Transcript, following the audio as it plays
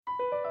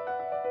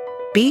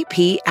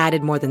BP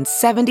added more than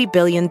 $70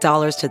 billion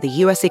to the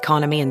U.S.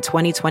 economy in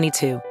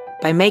 2022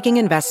 by making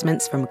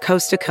investments from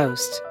coast to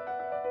coast.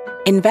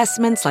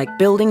 Investments like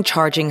building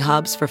charging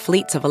hubs for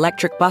fleets of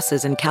electric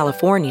buses in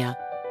California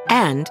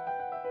and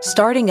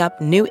starting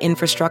up new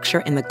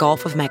infrastructure in the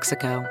Gulf of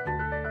Mexico.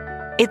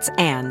 It's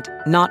and,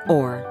 not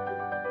or.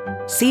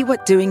 See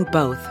what doing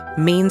both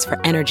means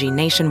for energy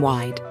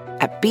nationwide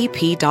at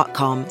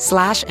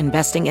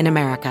bp.com/investing in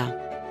America.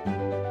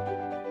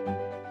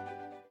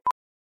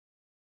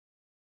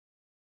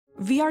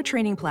 VR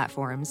training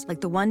platforms,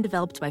 like the one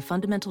developed by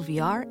Fundamental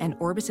VR and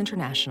Orbis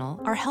International,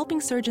 are helping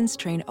surgeons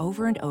train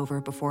over and over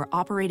before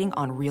operating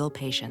on real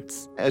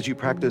patients. As you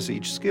practice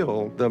each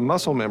skill, the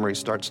muscle memory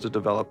starts to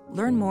develop.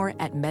 Learn more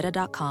at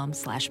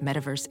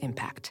meta.com/metaverse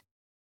impact.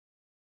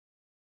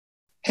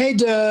 Hey,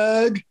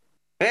 Doug.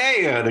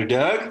 Hey, other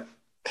Doug.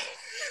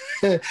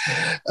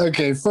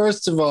 Okay,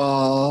 first of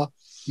all,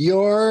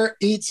 your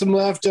Eat Some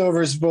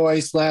Leftovers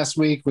voice last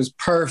week was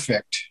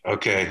perfect.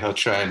 Okay, I'll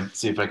try and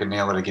see if I can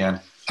nail it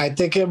again. I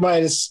think it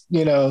might have,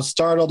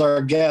 startled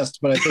our guest,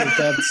 but I think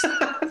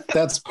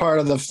that's part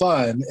of the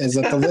fun, is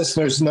that the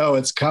listeners know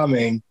it's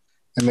coming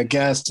and the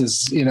guest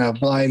is,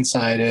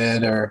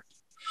 blindsided or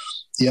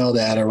yelled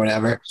at or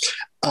whatever.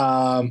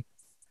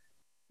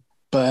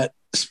 But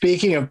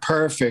speaking of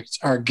perfect,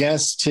 our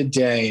guest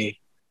today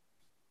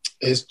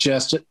is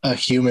just a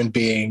human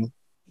being.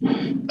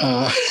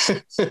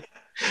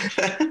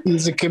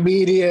 He's a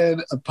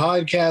comedian, a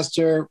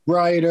podcaster,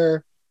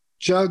 writer,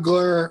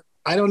 juggler.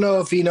 I don't know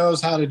if he knows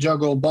how to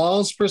juggle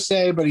balls per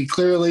se, but he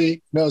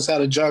clearly knows how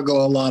to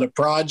juggle a lot of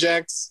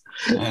projects.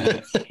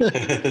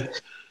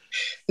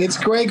 It's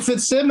Greg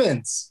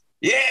Fitzsimmons.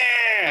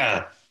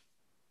 Yeah!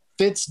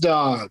 Fitz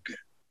Dog.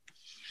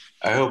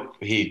 I hope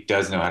he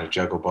does know how to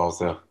juggle balls,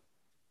 though.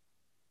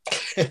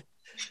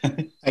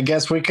 I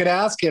guess we could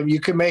ask him. You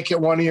could make it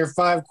one of your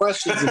 5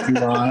 questions if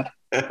you want.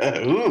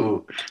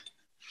 Ooh.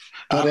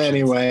 But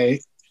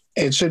anyway,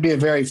 it should be a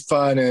very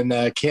fun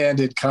and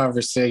candid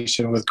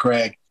conversation with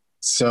Greg.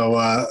 So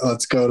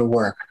let's go to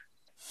work.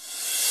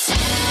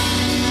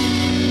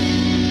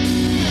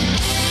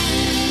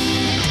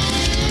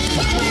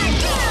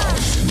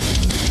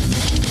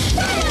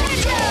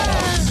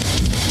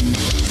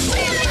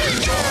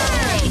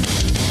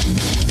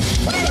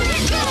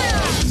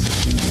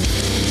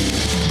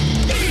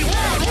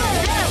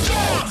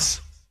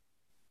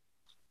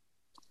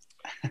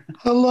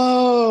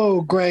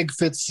 Hello, Greg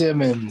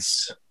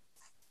Fitzsimmons.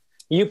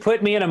 You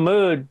put me in a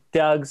mood,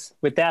 Doug's,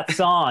 with that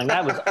song.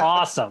 That was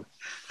awesome.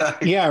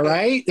 Yeah,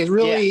 right? It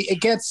really,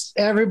 It gets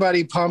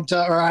everybody pumped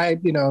up, or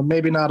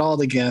maybe not all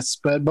the guests,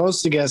 but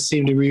most of the guests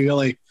seem to be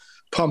really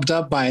pumped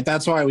up by it.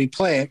 That's why we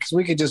play it, because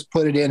we could just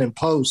put it in and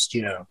post,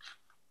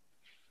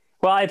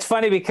 Well, it's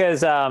funny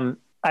because I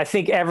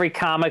think every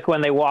comic,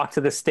 when they walk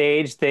to the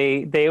stage,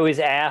 they always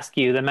ask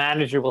you, the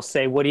manager will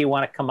say, what do you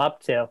want to come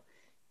up to?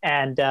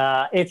 And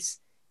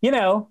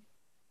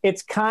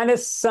it's kind of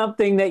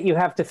something that you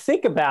have to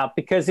think about,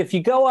 because if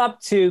you go up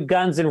to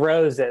Guns N'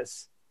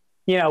 Roses,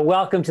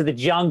 welcome to the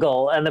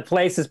jungle, and the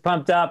place is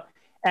pumped up,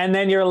 and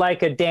then you're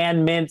like a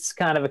Dan Mintz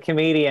kind of a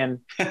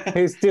comedian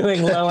who's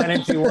doing low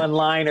energy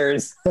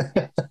one-liners,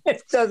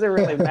 it doesn't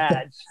really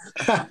match.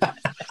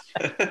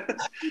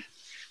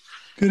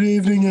 Good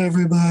evening,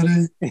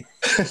 everybody.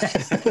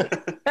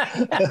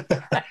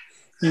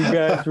 You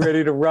guys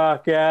ready to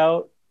rock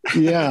out?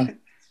 Yeah.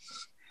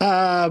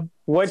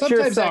 What's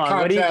your song?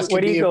 What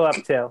do you go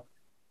up to?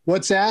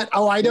 What's that?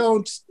 Oh, I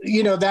don't.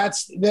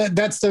 That's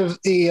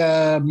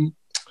the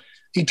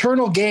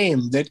eternal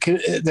game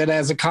that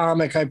as a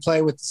comic I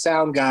play with the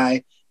sound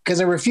guy,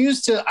 because I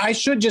refuse to. I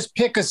should just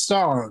pick a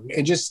song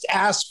and just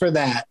ask for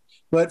that.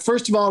 But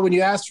first of all, when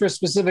you ask for a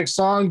specific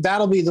song,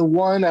 that'll be the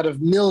one out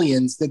of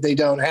millions that they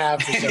don't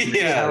have for some reason.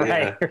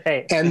 Yeah,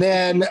 right. And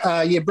then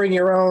you bring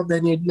your own.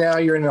 Then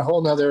you're in a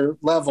whole nother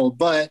level.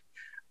 But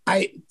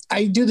I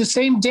do the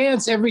same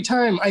dance every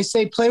time. I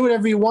say, play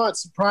whatever you want,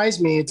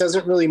 surprise me. It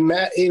doesn't really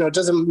matter, it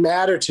doesn't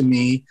matter to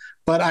me,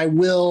 but I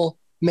will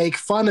make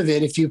fun of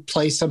it if you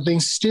play something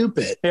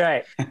stupid.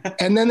 Right.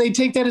 And then they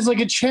take that as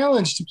like a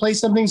challenge to play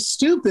something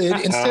stupid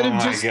instead of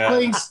just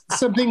playing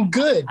something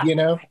good,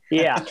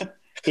 Yeah.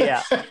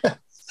 Yeah.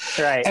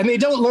 Right. And they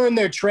don't learn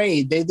their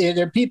trade.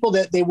 They're people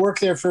that they work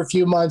there for a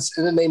few months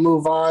and then they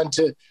move on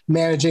to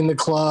managing the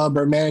club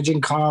or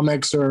managing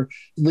comics or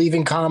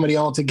leaving comedy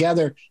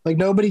altogether. Like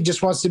nobody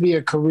just wants to be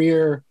a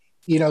career,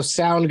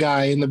 sound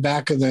guy in the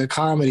back of the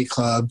comedy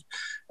club,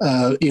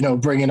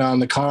 bringing on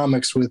the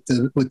comics with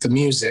the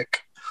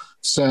music.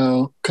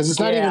 So, because it's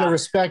not even a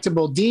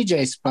respectable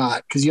DJ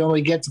spot, because you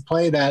only get to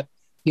play that,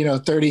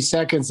 30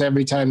 seconds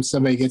every time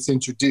somebody gets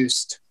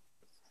introduced.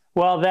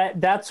 Well,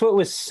 that's what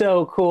was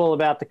so cool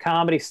about the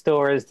Comedy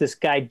Store is this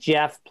guy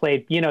Jeff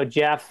played,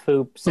 Jeff,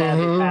 who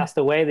sadly passed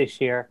away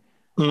this year.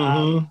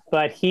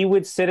 But he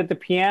would sit at the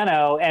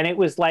piano, and it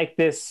was like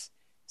this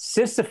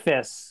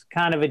Sisyphus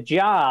kind of a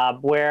job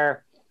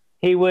where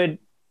he would,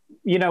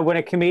 when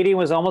a comedian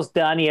was almost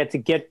done, he had to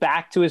get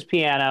back to his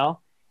piano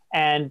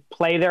and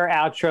play their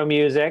outro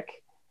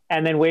music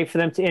and then wait for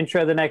them to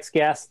intro the next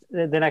guest,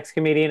 the next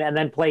comedian, and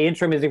then play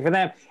intro music for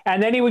them.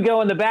 And then he would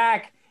go in the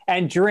back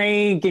and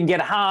drink and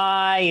get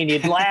high, and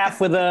you'd laugh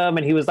with him.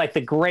 And he was like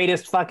the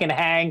greatest fucking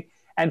hang.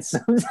 And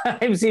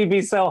sometimes he'd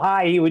be so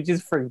high, he would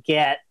just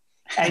forget,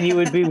 and you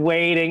would be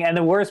waiting. And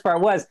the worst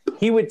part was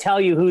he would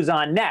tell you who's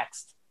on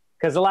next,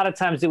 because a lot of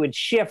times it would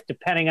shift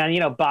depending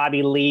on,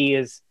 Bobby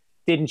Lee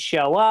didn't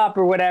show up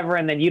or whatever.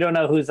 And then you don't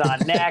know who's on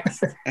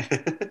next.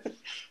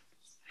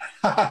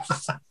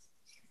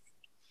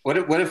 What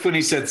if when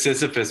he said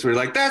Sisyphus, we were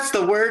like, that's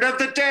the word of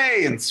the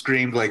day, and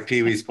screamed like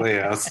Pee-wee's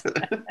Playhouse?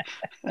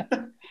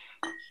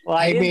 Well,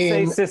 I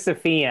didn't say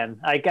Sisyphean.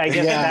 I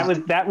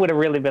guess that would have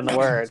really been the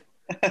word.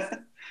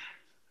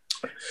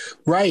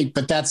 Right,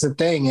 but that's the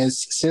thing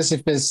is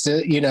Sisyphus,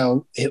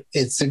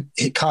 it's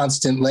a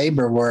constant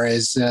labor,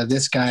 whereas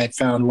this guy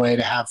found a way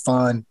to have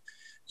fun,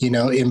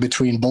 in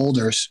between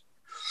boulders.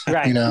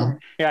 Right.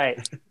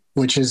 Right.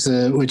 Which is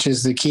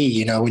the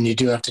key, when you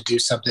do have to do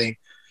something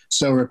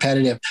so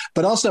repetitive.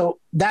 But also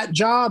that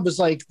job is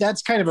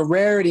that's kind of a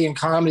rarity in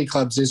comedy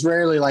clubs. There's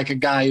rarely like a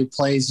guy who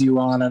plays you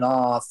on and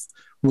off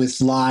with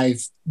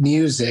live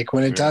music.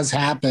 When it does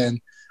happen,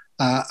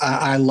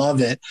 I love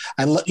it.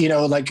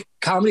 Like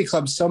comedy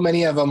clubs, so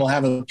many of them will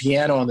have a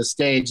piano on the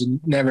stage and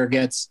never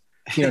gets,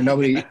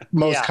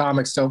 most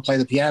comics don't play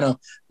the piano,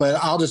 but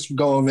I'll just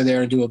go over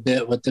there and do a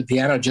bit with the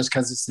piano just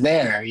because it's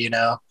there,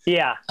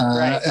 Yeah.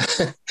 Right.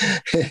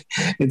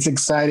 It's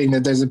exciting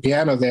that there's a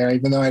piano there,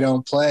 even though I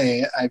don't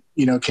play. I,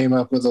 came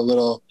up with a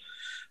little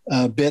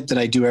bit that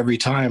I do every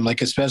time,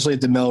 like especially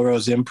at the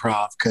Melrose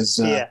Improv,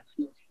 because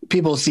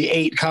people see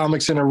 8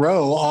 comics in a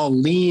row all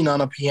lean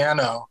on a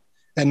piano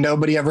and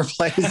nobody ever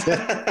plays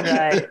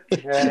it.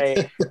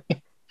 Right.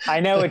 I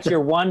know it's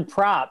your one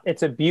prop.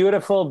 It's a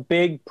beautiful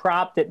big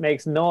prop that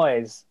makes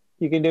noise.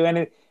 You can do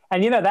anything.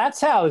 And that's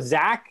how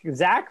Zach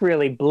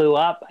really blew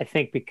up, I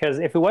think, because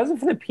if it wasn't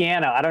for the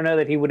piano, I don't know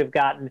that he would have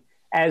gotten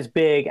as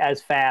big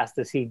as fast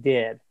as he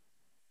did,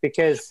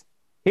 because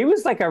he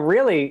was like a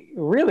really,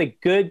 really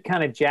good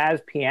kind of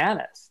jazz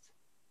pianist.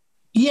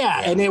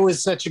 Yeah, and it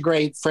was such a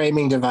great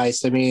framing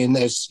device. I mean,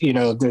 there's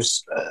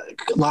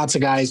lots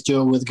of guys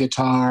do it with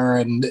guitar,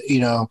 and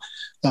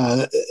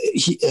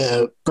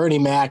Bernie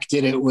Mac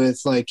did it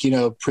with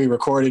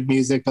pre-recorded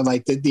music. But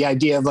the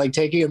idea of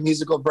taking a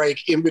musical break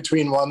in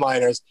between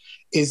one-liners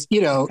is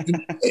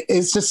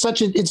it's just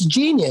it's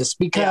genius,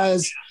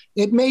 because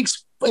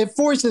it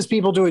forces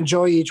people to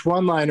enjoy each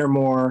one-liner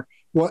more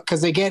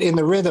because they get in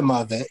the rhythm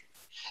of it.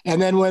 And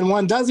then when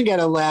one doesn't get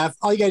a laugh,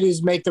 all you got to do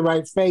is make the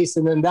right face,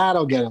 and then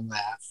that'll get a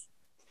laugh.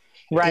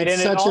 Right, and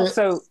it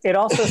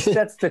also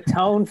sets the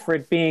tone for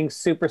it being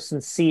super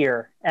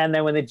sincere. And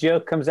then when the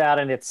joke comes out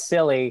and it's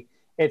silly,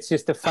 it's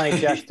just a funny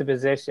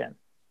juxtaposition.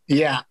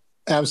 Yeah,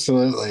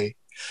 absolutely.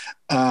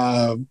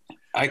 I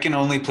can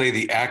only play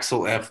the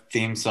Axel F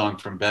theme song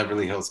from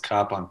Beverly Hills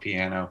Cop on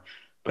piano,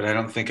 but I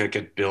don't think I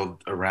could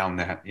build around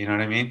that. You know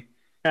what I mean?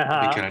 It'd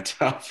be kind of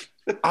tough.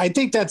 I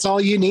think that's all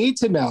you need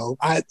to know.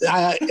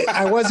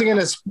 I wasn't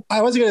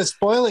gonna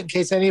spoil it in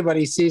case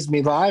anybody sees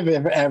me live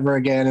ever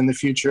again in the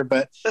future,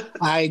 but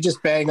I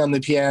just bang on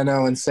the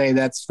piano and say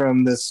that's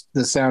from the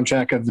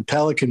soundtrack of The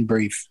Pelican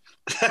Brief.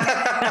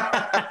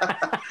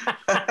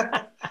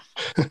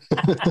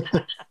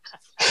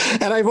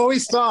 And I've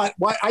always thought,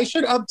 I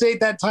should update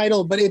that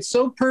title, but it's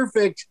so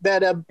perfect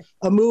that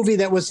a movie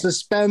that was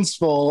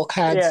suspenseful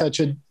had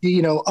such a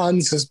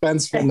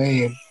unsuspenseful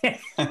name.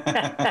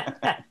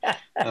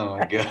 Oh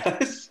my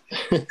gosh.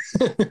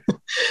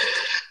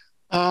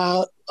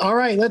 All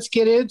right, let's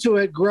get into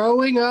it.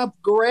 Growing up,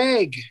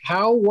 Greg,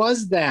 how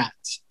was that?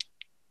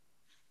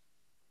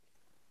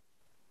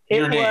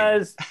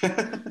 The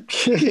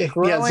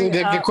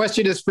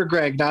question is for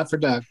Greg, not for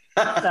Doug.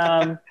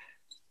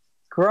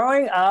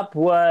 Growing up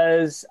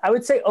was, I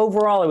would say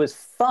overall, it was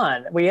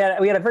fun. We had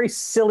a very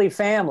silly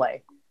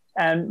family,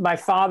 and my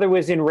father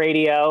was in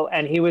radio,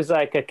 and he was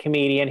like a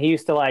comedian. He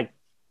used to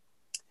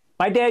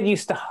my dad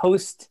used to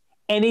host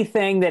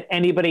anything that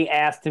anybody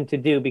asked him to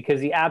do, because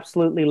he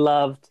absolutely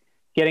loved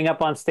getting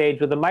up on stage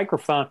with a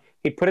microphone.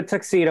 He'd put a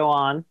tuxedo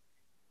on,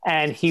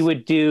 and he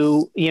would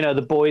do,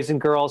 the Boys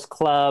and Girls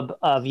Club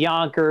of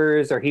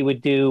Yonkers, or he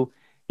would do,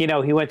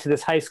 he went to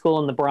this high school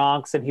in the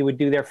Bronx, and he would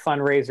do their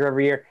fundraiser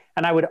every year.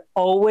 And I would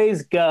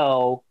always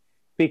go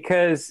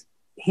because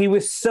he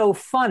was so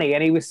funny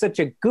and he was such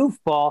a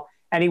goofball,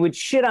 and he would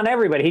shit on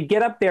everybody. He'd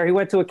get up there. He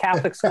went to a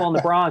Catholic school in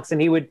the Bronx,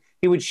 and he would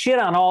shit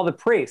on all the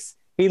priests.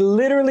 He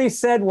literally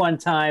said one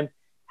time,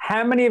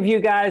 how many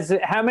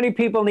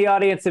people in the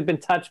audience have been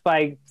touched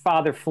by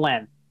Father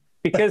Flynn?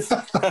 Because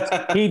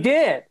he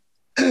did.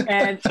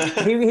 And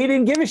he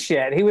didn't give a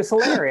shit. He was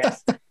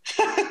hilarious.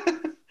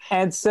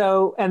 And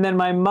then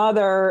my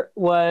mother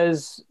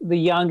was the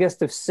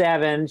youngest of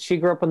 7. She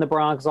grew up in the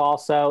Bronx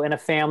also, in a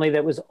family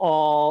that was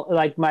all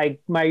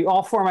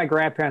all 4 of my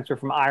grandparents were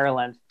from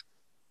Ireland.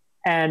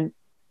 And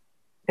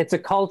it's a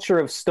culture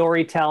of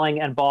storytelling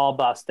and ball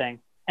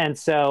busting. And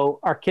so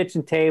our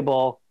kitchen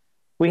table,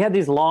 we had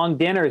these long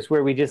dinners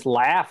where we just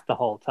laughed the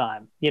whole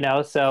time,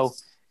 so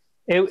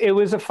it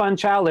was a fun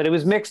childhood. It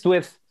was mixed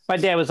with My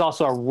dad was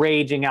also a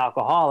raging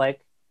alcoholic,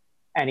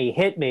 and he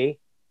hit me,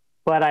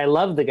 but I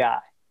loved the guy.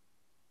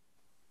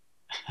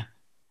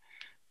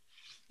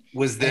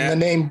 Was that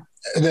and the name?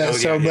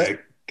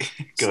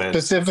 Go ahead.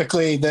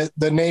 Specifically,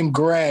 the name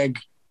Greg.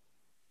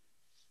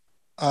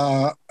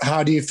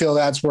 How do you feel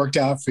that's worked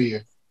out for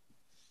you?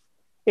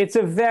 It's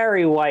a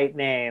very white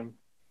name.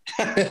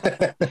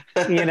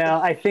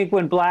 I think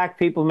when black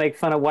people make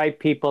fun of white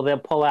people, they'll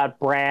pull out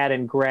Brad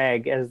and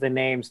Greg as the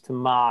names to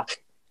mock.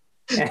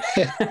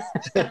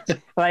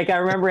 Like I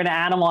remember in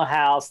Animal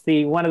House,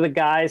 one of the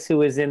guys who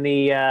was in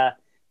the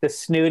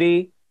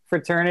snooty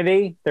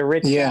fraternity, the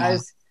rich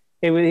guys,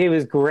 he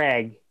was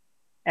Greg,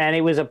 and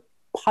it was a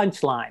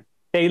punchline.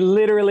 They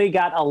literally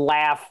got a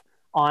laugh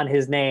on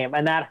his name,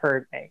 and that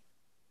hurt me.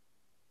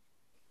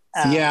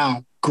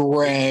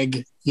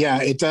 Greg.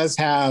 Yeah, it does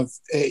have,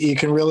 you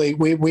can really,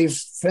 we've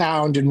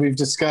found and we've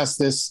discussed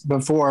this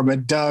before,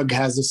 but Doug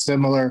has a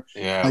similar,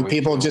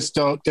 people just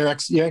don't, your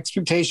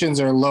expectations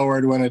are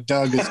lowered when a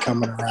Doug is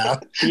coming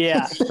around.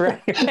 Yeah,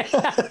 right.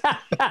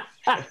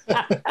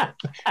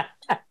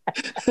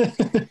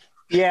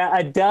 Yeah,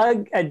 a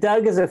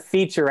Doug is a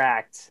feature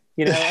act.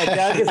 A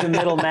Doug is a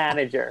middle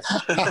manager.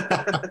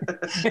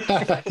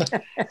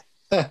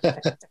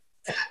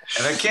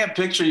 And I can't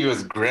picture you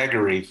as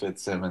Gregory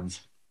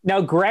Fitzsimmons.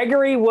 No,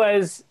 Gregory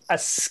was a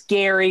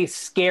scary,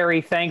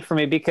 scary thing for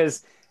me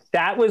because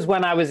that was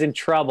when I was in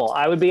trouble.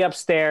 I would be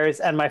upstairs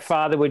and my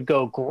father would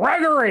go,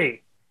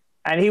 Gregory!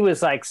 And he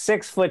was like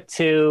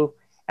 6'2",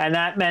 and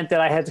that meant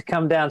that I had to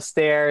come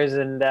downstairs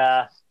and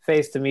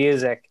face the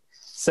music.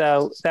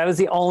 So that was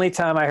the only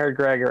time I heard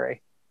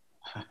Gregory.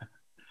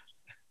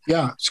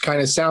 Yeah, it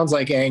kind of sounds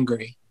like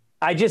angry.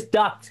 I just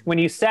ducked when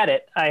you said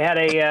it. I had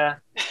a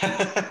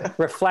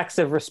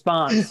reflexive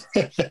response.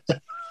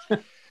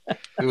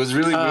 It was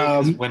really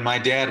weird when my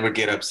dad would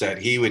get upset,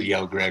 he would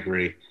yell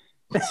Gregory.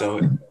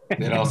 So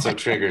it also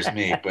triggers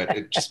me, but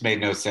it just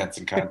made no sense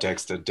in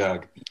context of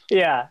Doug.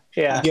 Yeah.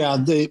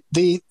 The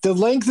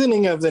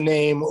lengthening of the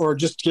name, or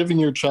just giving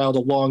your child a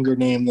longer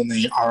name than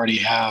they already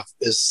have,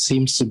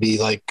 seems to be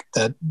like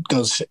that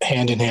goes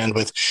hand in hand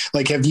with,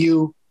 like, have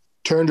you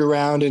turned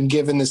around and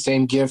given the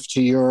same gift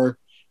to your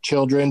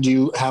children? Do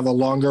you have a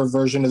longer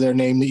version of their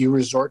name that you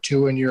resort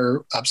to when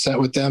you're upset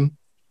with them?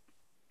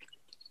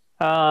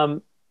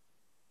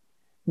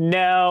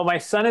 No, my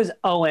son is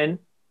Owen.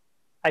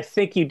 I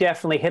think you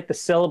definitely hit the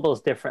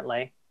syllables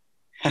differently.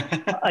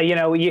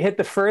 You hit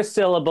the first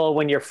syllable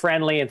when you're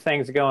friendly and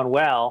things are going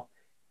well.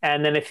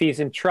 And then if he's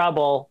in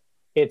trouble,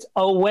 it's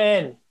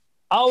Owen.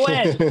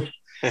 And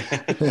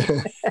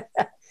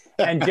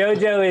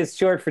Jojo is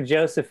short for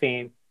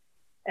Josephine.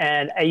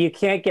 And you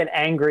can't get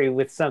angry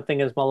with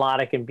something as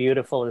melodic and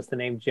beautiful as the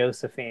name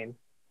Josephine.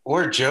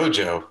 Or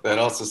Jojo. That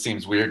also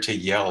seems weird to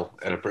yell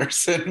at a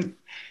person.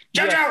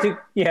 Jojo!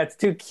 It's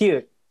too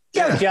cute.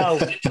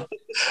 Jojo.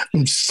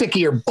 I'm sick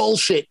of your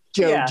bullshit,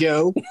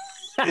 Jojo.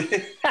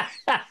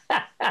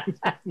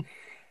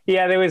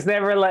 Yeah, there was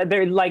never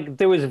there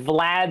was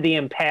Vlad the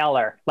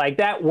Impaler. Like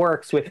that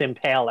works with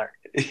Impaler.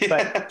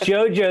 But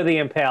Jojo the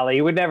Impaler,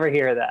 you would never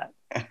hear that.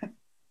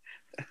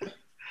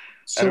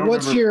 So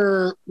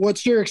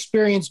what's your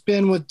experience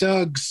been with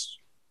Doug's,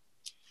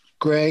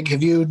 Greg?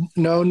 Have you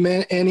known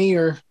any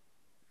or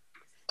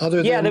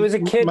other than there was a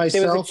kid,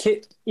 myself?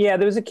 There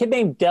was a kid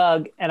named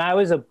Doug, and I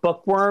was a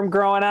bookworm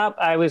growing up.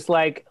 I was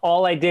like,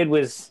 all I did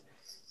was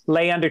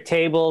lay under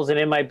tables and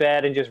in my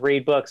bed and just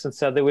read books. And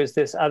so there was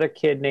this other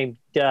kid named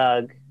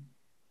Doug.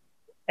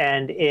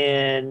 And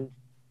in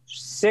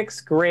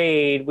 6th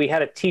grade, we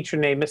had a teacher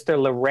named Mr.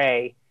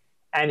 LeRae,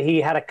 and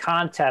he had a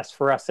contest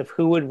for us of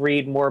who would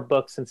read more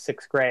books in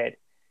 6th grade.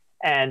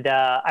 And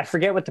I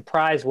forget what the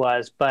prize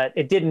was, but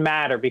it didn't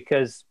matter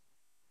because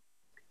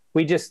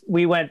he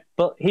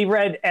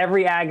read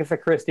every Agatha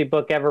Christie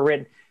book ever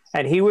written,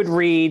 and he would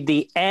read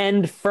the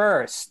end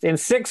first in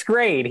 6th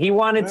grade. He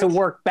wanted to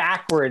work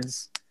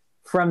backwards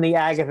from the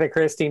Agatha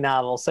Christie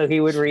novel, so he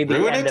would read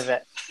the end of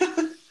it.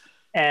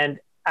 And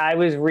I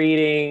was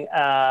reading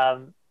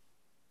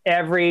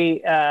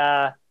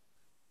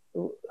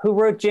who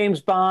wrote James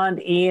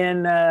Bond?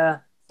 Ian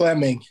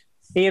Fleming.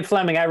 Ian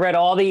Fleming. I read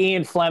all the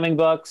Ian Fleming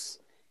books,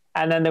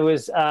 and then there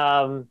was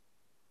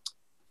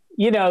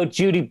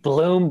Judy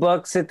Blume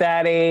books at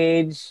that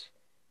age,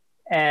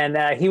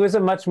 and he was a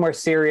much more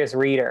serious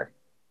reader.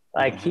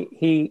 Like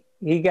he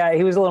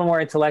was a little more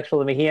intellectual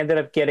than me. He ended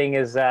up getting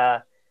his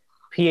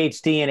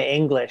PhD in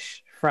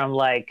English from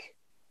like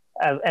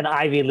an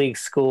Ivy League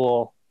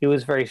school. He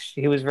was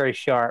very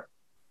sharp.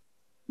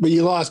 But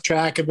you lost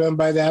track of him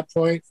by that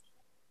point?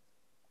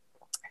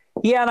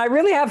 Yeah, and I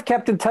really have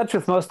kept in touch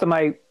with most of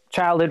my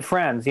childhood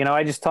friends.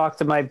 I just talked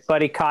to my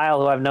buddy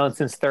Kyle, who I've known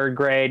since 3rd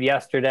grade,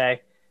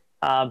 yesterday.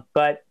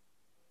 But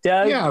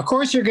Doug... Yeah, of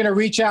course you're going to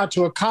reach out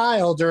to a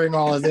Kyle during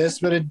all of this,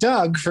 but a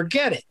Doug,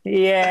 forget it.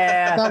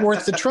 Yeah. It's not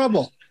worth the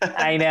trouble.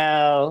 I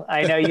know.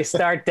 You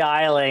start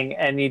dialing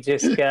and you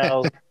just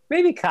go,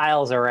 maybe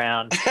Kyle's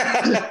around.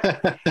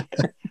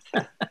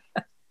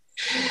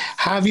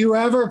 Have you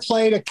ever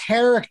played a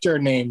character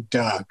named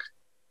Doug?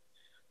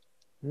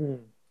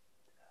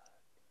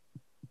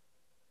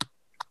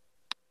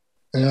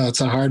 Yeah,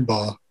 it's a hard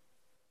ball.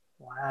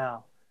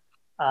 Wow.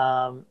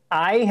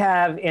 I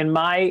have in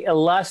my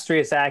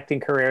illustrious acting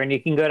career, and you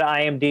can go to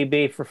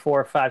IMDb for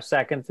 4 or 5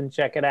 seconds and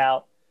check it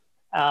out.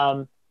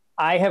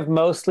 I have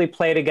mostly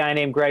played a guy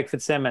named Greg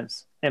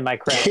Fitzsimmons in my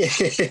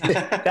credits.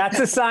 That's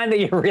a sign that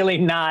you're really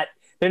not,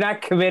 they're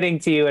not committing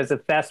to you as a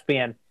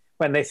thespian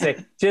when they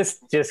say,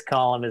 just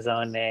call him his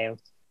own name.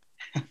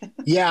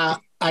 Yeah,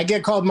 I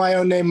get called my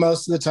own name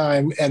most of the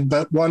time.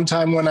 But one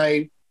time when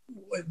I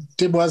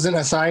wasn't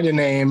assigned a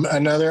name,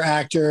 another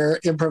actor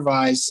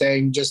improvised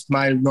saying just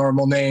my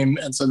normal name,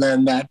 and so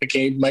then that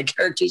became my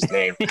character's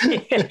name.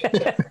 And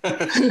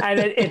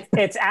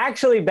it's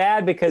actually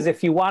bad, because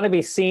if you want to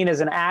be seen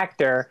as an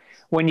actor,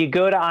 when you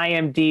go to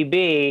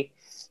IMDb,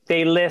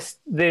 there's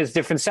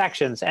different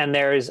sections, and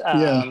there's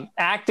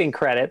acting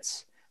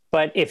credits.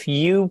 But if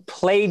you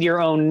played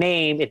your own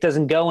name, it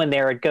doesn't go in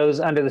there. It goes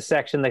under the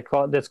section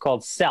that's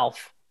called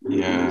self.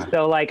 Yeah.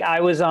 So like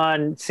I was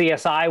on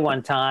CSI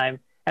one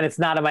time, and it's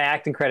not in my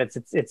acting credits.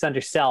 It's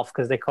under self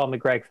because they call me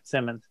Greg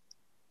Fitzsimmons.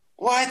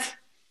 What?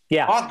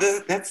 Yeah. Oh,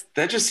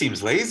 that just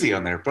seems lazy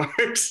on their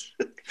part.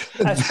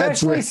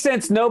 Especially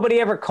since nobody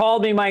ever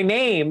called me my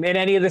name in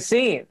any of the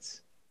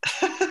scenes.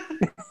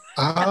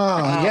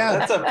 Yeah.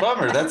 That's a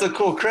bummer. That's a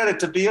cool credit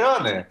to be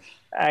on there.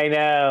 I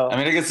know. I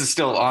mean, I guess it's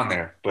still on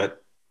there, but.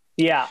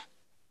 Yeah.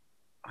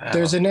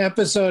 There's an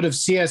episode of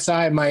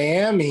CSI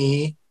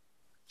Miami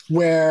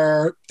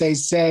where they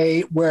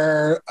say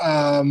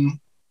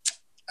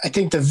I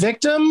think the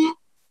victim,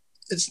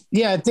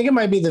 I think it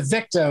might be the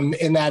victim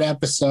in that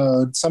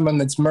episode, someone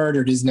that's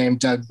murdered is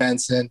named Doug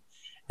Benson.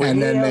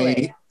 And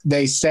then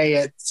they say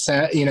it,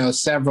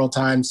 several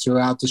times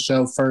throughout the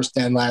show, first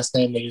and last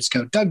name. They just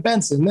go, Doug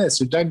Benson this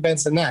or Doug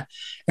Benson that.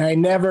 And I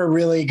never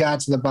really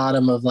got to the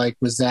bottom of like,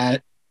 was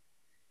that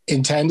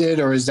intended,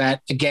 or is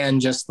that, again,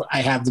 just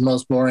I have the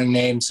most boring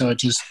name, so it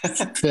just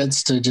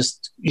fits to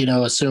just,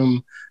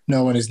 assume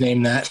no one is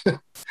named that.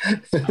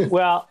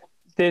 Well,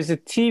 there's a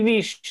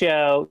TV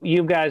show,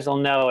 you guys will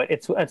know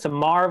it. It's a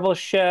Marvel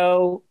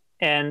show,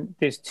 and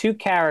there's 2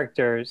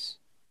 characters,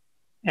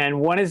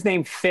 and one is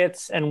named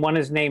Fitz and one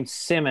is named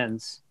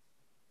Simmons.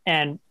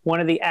 And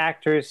one of the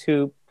actors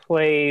who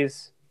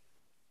plays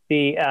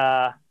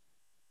the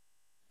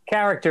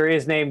character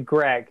is named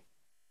Greg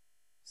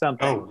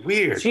something. Oh,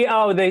 weird.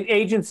 The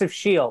Agents of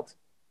S.H.I.E.L.D.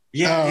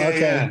 Yeah.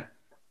 Okay.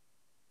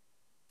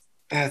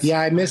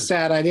 I missed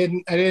that. I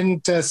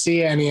didn't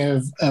see any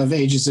of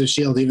Agents of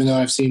S.H.I.E.L.D., even though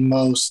I've seen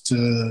most.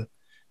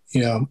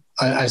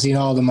 I've seen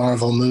all the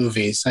Marvel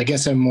movies. I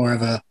guess I'm more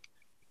of a,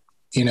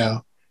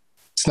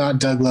 it's not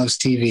Doug Loves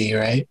TV,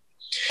 right?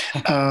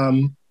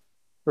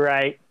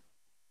 Right.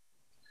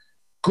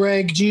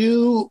 Greg, do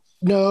you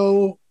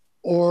know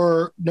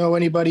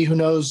anybody who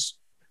knows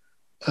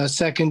a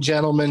second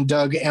gentleman,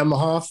 Doug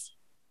Emhoff?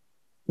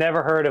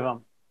 Never heard of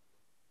him.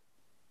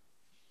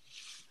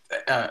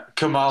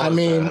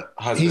 Kamala's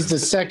husband. He's the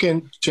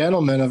second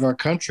gentleman of our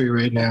country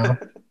right now.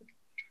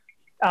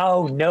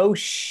 Oh, no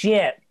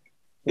shit.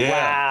 Yeah.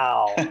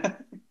 Wow.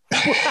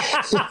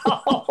 That's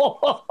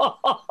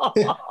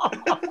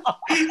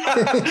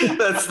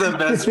the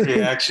best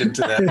reaction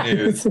to that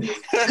news.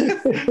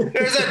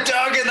 There's a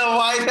Doug in the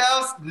White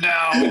House?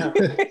 No.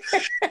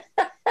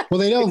 Well,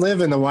 they don't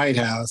live in the White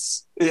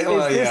House. Is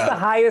this the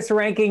highest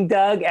ranking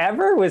Doug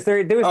ever? There was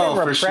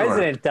never a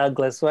President sure.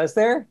 Douglas, was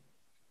there?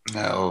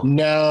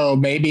 No,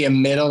 maybe a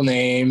middle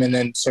name, and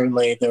then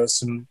certainly there was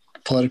some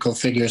political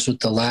figures with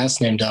the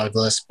last name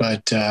Douglas,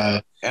 but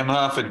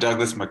Emhoff and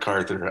Douglas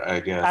MacArthur, I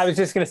guess. I was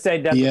just going to say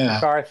Douglas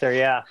MacArthur,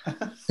 yeah.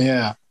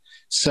 Yeah.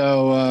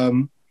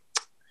 So,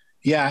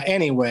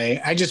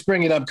 anyway, I just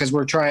bring it up because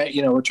we're trying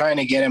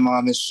to get him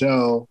on this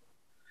show.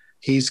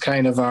 He's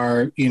kind of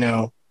our,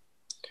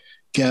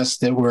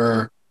 guest that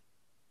we're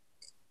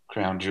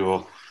crown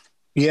jewel.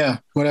 Yeah,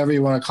 whatever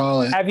you want to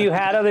call it. Have you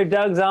had other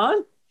Dougs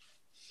on?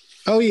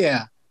 Oh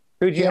yeah.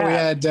 Who'd you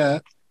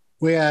have?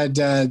 We had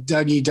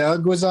Dougie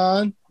Doug was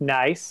on.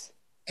 Nice.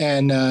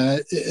 And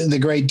the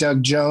great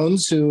Doug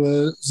Jones, who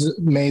was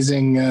an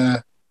amazing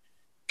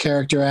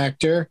character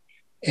actor.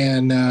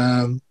 And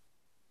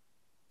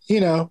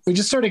we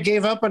just sort of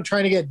gave up on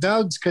trying to get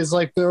Dougs because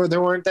like there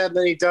weren't that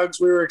many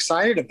Dougs we were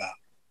excited about.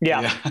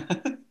 Yeah.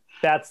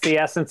 That's the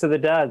essence of the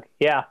Doug.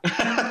 Yeah.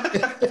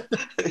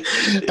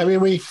 I mean,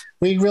 we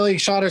really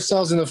shot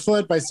ourselves in the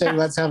foot by saying,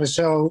 let's have a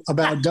show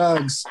about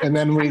Dougs. And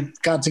then we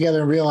got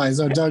together and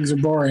realized, Dougs are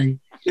boring.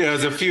 Yeah, it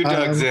was a few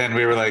Dougs in.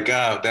 We were like,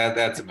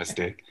 that's a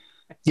mistake.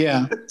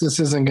 Yeah,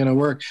 this isn't going to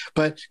work.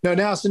 But no,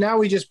 now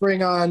we just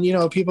bring on,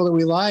 people that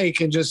we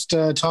like and just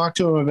talk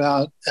to them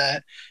about,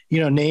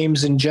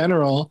 names in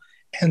general.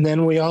 And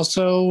then we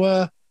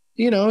also,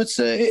 it's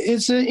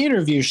an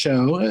interview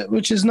show,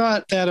 which is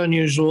not that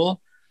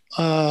unusual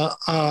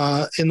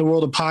in the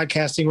world of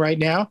podcasting right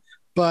now.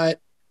 But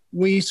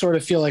we sort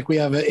of feel like we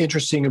have an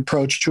interesting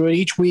approach to it.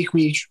 Each week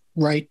we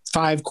write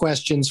 5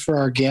 questions for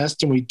our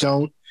guest, and we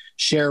don't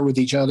share with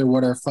each other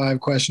what our 5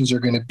 questions are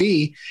going to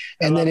be.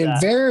 And then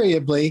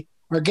invariably,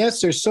 our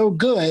guests are so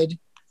good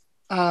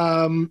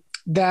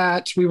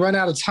that we run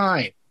out of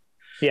time.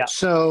 Yeah.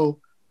 So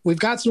we've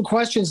got some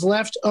questions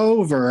left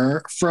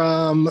over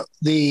from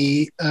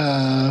the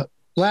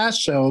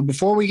last show.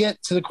 Before we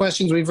get to the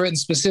questions we've written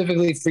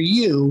specifically for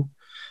you,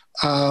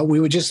 we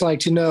would just like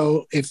to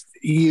know if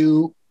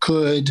you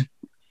could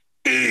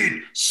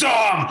eat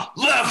some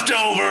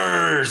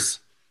leftovers.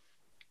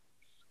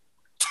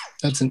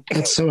 That's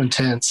so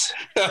intense.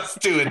 That's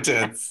too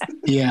intense.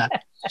 Yeah.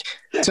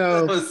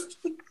 So that was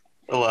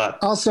a lot.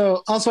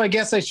 Also, I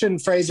guess I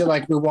shouldn't phrase it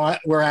like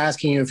we're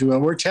asking you if you will.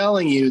 We're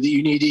telling you that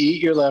you need to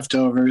eat your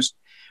leftovers.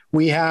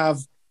 We have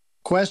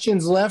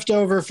questions left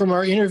over from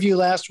our interview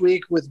last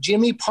week with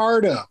Jimmy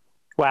Pardo.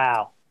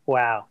 Wow.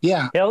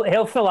 Yeah.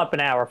 He'll fill up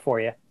an hour for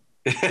you.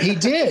 He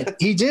did.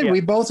 Yeah. We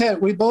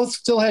both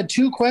still had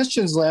 2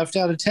 questions left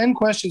out of 10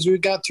 questions. We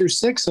got through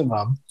 6 of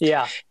them.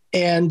 Yeah.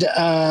 And,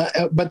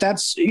 but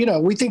that's,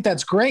 we think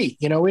that's great.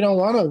 We don't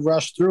want to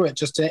rush through it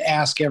just to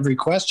ask every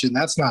question.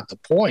 That's not the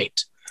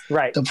point.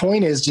 Right. The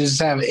point is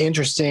just have an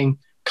interesting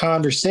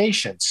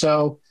conversation.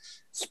 So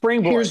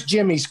Springboard. Here's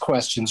Jimmy's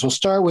questions. We'll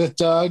start with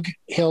Doug.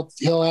 He'll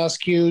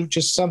ask you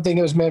just something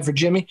that was meant for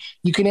Jimmy.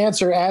 You can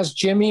answer as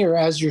Jimmy or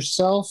as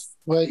yourself,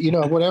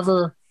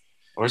 whatever,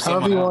 or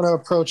however you want to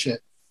approach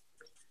it.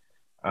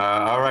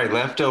 All right.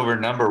 Leftover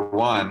number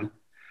 1,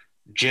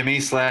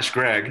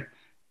 Jimmy/Greg.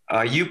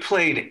 You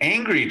played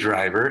Angry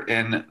Driver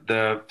in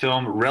the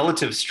film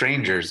Relative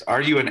Strangers.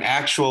 Are you an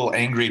actual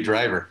angry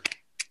driver?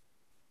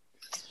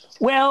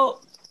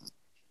 Well,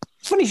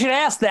 it's funny you should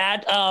ask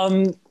that.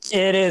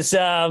 It is.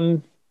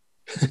 I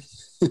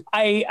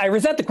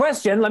resent the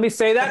question. Let me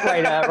say that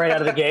right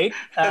out of the gate.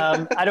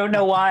 I don't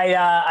know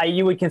why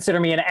you would consider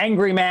me an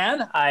angry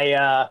man.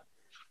 I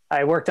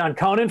worked on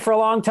Conan for a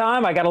long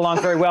time. I got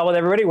along very well with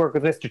everybody. Worked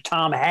with Mr.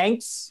 Tom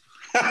Hanks.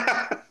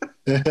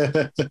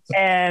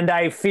 And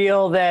I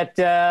feel that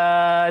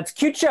it's a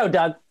cute show,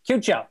 Doug.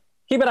 Cute show.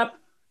 Keep it up.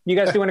 You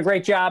guys doing a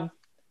great job.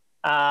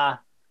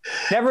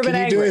 Never been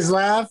angry. Can you do his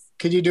laugh?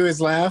 Can you do his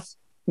laugh?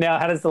 No,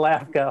 how does the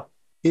laugh go?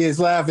 His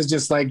laugh is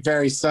just like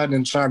very sudden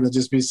and sharp. It'll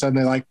just be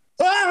suddenly like,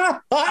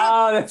 ah!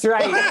 Oh, that's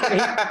right. He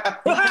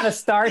kind of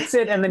starts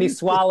it and then he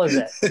swallows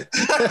it.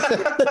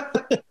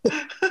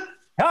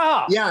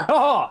 Oh, yeah.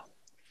 Oh,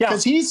 yeah.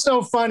 Because he's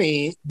so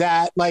funny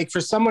that, like,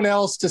 for someone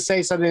else to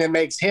say something that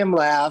makes him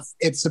laugh,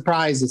 it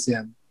surprises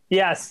him.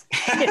 Yes.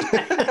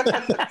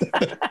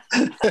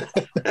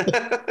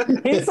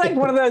 He's like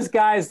one of those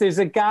guys. There's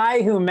a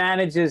guy who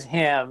manages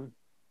him.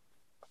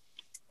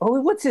 Oh,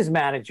 what's his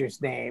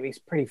manager's name? He's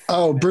pretty famous.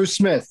 Oh, Bruce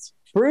Smith.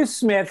 Bruce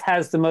Smith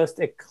has the most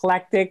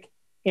eclectic,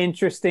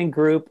 interesting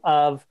group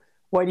of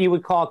what you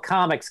would call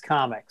comics.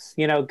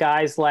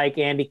 Guys like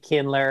Andy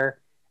Kindler,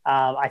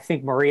 I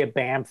think Maria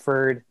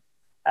Bamford,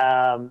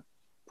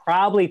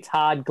 probably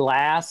Todd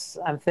Glass,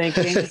 I'm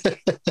thinking.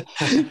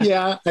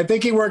 Yeah, I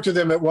think he worked with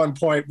him at one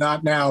point,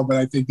 not now, but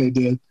I think they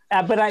did.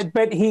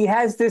 But he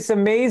has this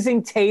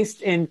amazing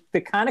taste in the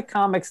kind of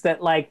comics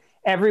that, like,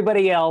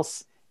 everybody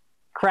else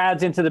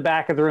crowds into the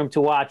back of the room to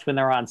watch when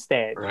they're on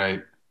stage.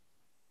 Right.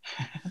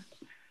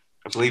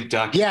 I believe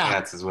Dr.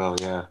 Katz as well.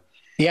 Yeah.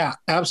 Yeah,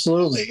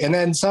 absolutely. And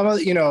then some of,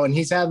 and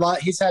he's had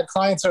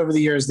clients over the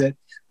years that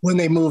when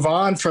they move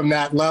on from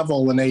that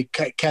level, when they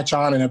catch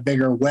on in a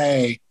bigger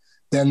way,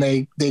 then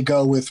they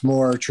go with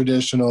more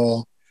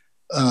traditional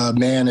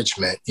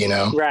management,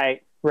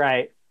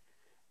 Right.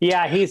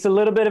 Yeah, he's a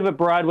little bit of a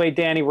Broadway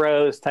Danny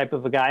Rose type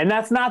of a guy. And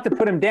that's not to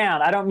put him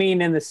down. I don't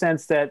mean in the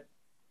sense that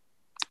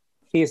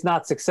he's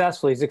not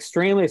successful. He's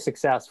extremely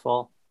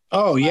successful.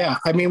 Oh, yeah.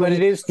 I mean, but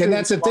it is true. And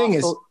that's the thing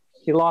is,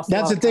 he lost.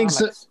 That's the thing.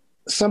 So,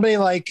 somebody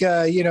like,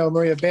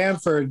 Maria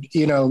Bamford,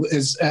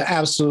 is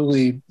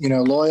absolutely,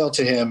 loyal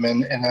to him.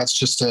 And that's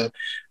just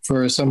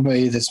for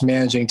somebody that's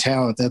managing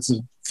talent, that's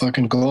a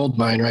fucking gold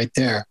mine right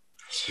there.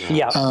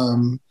 Yeah.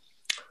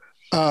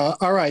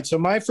 All right. So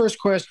my first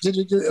question,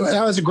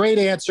 that was a great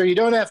answer. You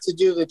don't have to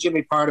do the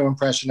Jimmy Pardo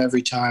impression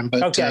every time,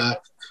 but, okay.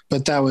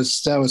 But that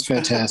was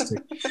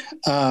fantastic.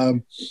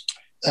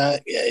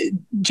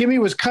 Jimmy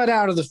was cut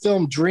out of the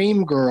film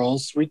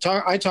Dreamgirls.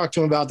 I talked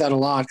to him about that a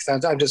lot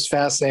because I'm just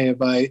fascinated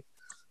by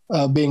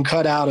being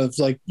cut out of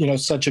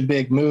such a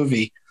big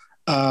movie.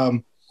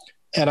 And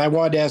I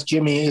wanted to ask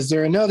Jimmy, is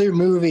there another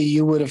movie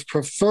you would have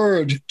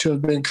preferred to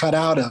have been cut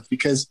out of?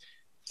 Because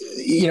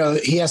he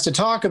has to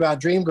talk about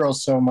Dreamgirls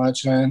so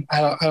much, and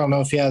I don't know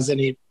if he has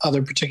any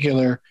other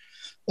particular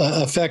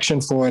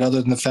affection for it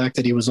other than the fact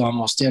that he was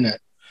almost in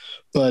it.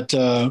 But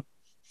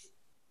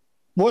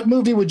what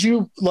movie would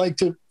you like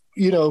to,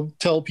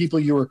 tell people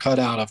you were cut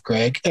out of,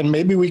 Greg? And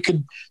maybe we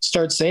could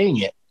start saying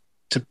it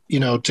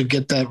to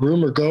get that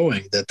rumor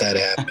going that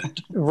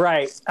happened.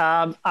 Right.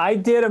 I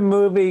did a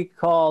movie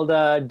called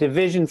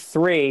Division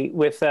 3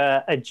 with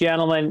a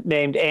gentleman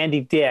named Andy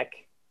Dick.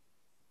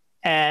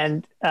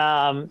 And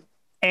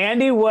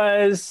Andy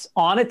was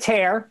on a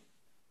tear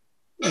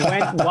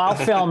while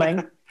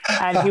filming,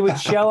 and he would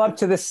show up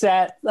to the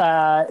set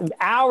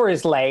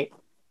hours late,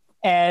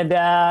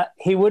 and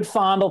he would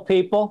fondle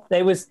people.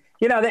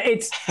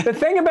 It's the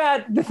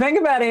thing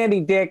about Andy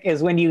Dick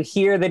is when you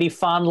hear that he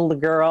fondled a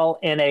girl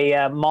in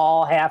a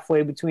mall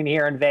halfway between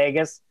here and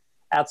Vegas,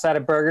 outside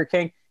of Burger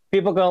King.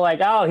 people go like,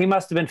 oh, he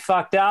must have been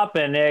fucked up,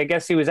 and I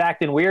guess he was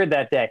acting weird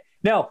that day.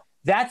 No,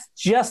 that's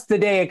just the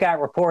day it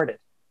got reported.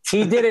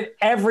 He did it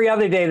every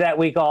other day that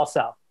week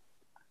also.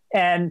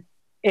 And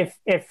if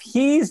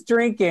he's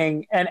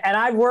drinking, and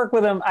I've worked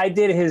with him, I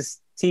did his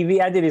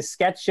TV, I did his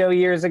sketch show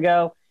years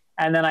ago,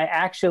 and then I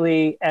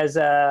actually,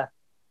 I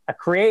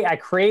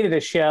created a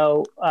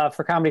show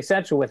for Comedy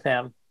Central with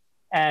him,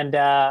 and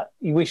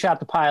we shot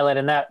the pilot,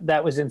 and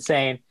that was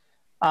insane.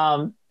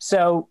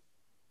 So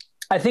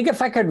I think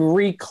if I could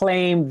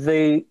reclaim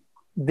the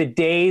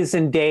days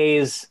and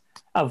days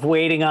of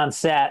waiting on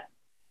set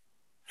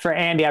for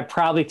Andy, I'd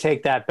probably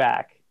take that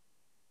back.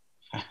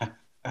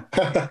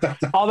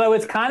 Although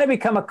it's kind of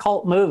become a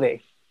cult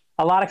movie.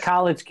 A lot of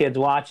college kids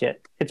watch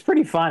it. It's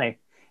pretty funny.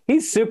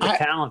 He's super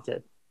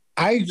talented.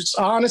 I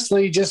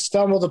honestly just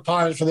stumbled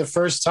upon it for the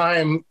first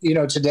time,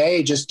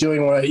 today, just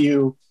doing what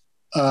you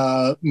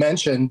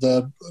mentioned,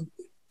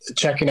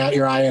 checking out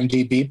your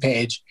IMDb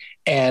page.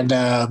 And,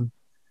 I'm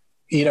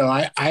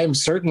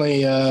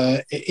certainly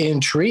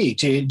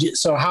intrigued.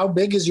 So how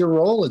big is your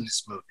role in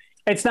this movie?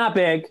 It's not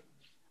big.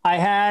 I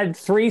had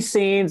 3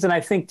 scenes, and I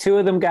think 2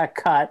 of them got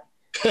cut.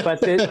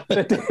 But and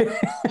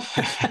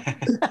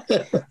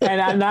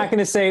I'm not going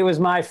to say it was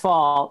my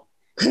fault.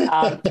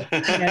 And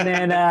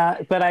then,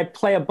 but I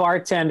play a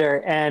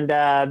bartender, and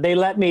they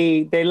let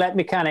me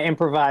kind of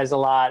improvise a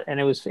lot, and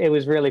it was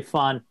really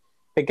fun.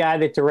 The guy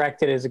that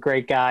directed it is a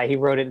great guy. He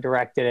wrote it and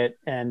directed it,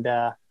 and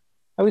I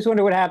always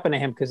wonder what happened to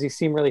him because he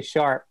seemed really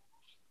sharp.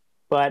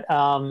 But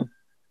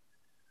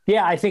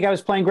yeah, I think I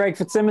was playing Greg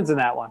Fitzsimmons in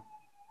that one.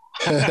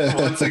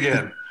 Once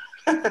again.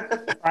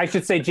 I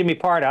should say Jimmy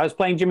Pardo. I was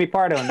playing Jimmy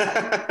Pardo in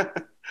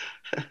that.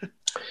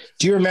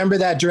 Do you remember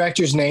that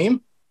director's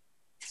name?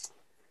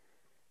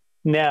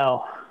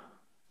 No.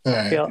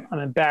 Right. I'm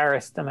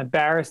embarrassed. To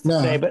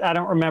say, but I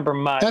don't remember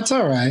much. That's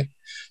all right.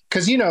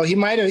 Because he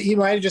might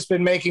have just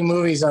been making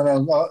movies on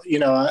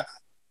a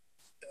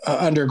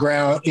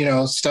underground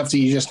stuff that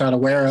you're just not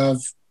aware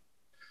of.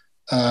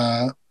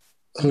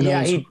 Who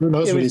knows? Who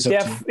knows what he's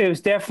up to? It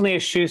was definitely a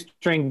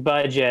shoestring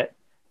budget,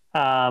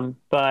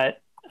 but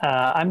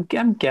I'm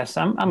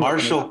guessing. I'm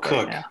Marshall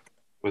Cook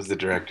was the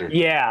director.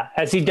 Yeah.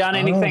 Has he done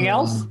anything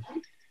else?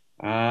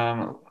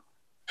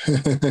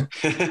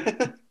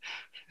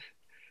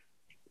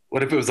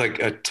 What if it was like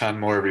a ton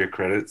more of your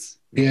credits?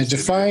 Yeah,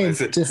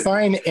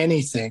 define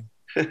anything.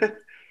 Yeah,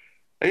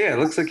 it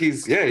looks like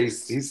he's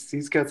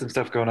got some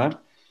stuff going on.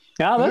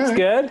 Oh, that's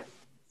good.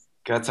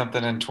 Got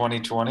something in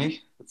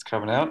 2020 that's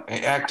coming out,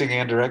 acting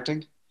and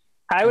directing.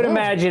 I would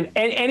imagine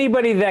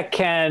anybody that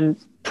can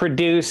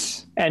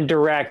produce and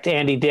direct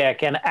Andy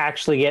Dick and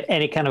actually get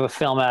any kind of a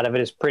film out of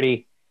it is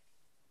pretty.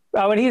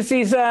 Oh, and he's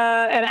an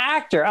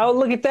actor. Oh,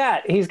 look at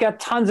that. He's got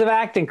tons of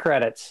acting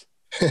credits.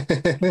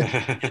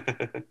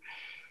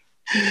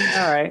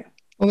 All right.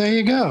 Well, there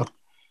you go.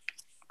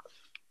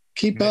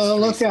 Keep a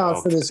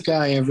lookout for this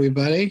guy,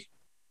 everybody.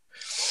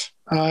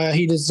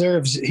 He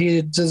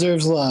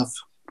deserves love.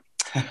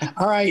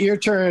 All right, your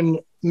turn,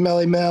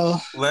 Melly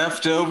Mel.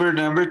 Leftover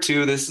number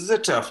 2. This is a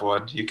tough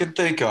one. You can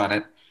think on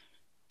it.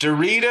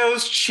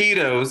 Doritos,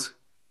 Cheetos,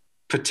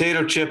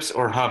 potato chips,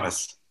 or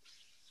hummus?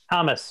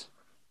 Hummus.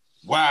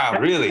 Wow,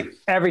 really?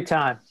 Every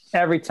time.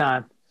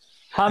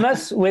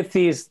 Hummus with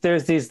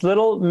there's these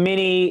little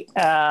mini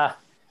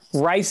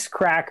rice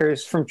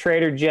crackers from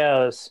Trader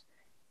Joe's.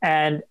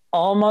 And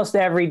almost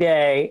every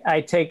day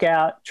I take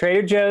out,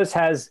 Trader Joe's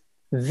has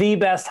the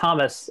best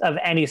hummus of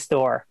any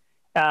store.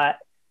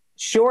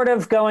 Short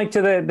of going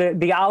to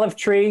the Olive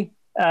Tree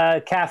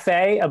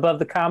Cafe above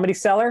the Comedy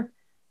Cellar,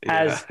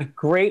 has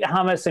great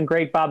hummus and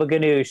great baba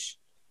ganoush.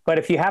 But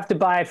if you have to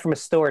buy it from a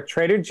store,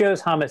 Trader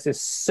Joe's hummus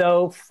is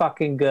so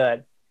fucking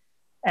good.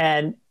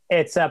 And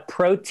it's a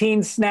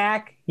protein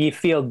snack. You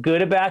feel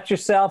good about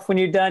yourself when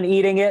you're done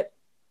eating it.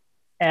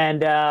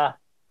 And that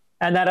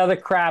other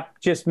crap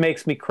just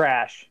makes me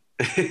crash.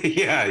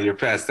 Yeah, you're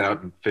passed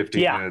out in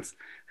 15 minutes.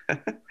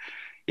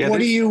 What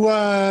do you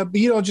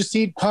don't just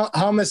eat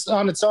hummus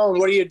on its own.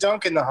 What do you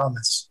dunk in the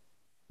hummus?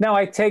 No,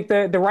 I take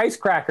the rice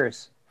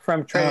crackers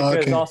from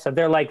Trader Joe's also.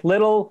 They're like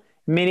little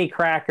mini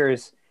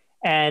crackers,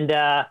 and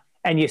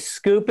you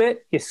scoop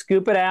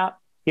it out.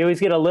 You always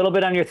get a little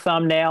bit on your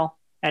thumbnail,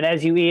 and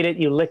as you eat it,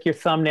 you lick your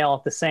thumbnail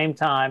at the same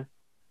time.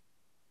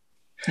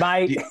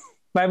 My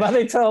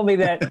mother told me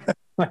that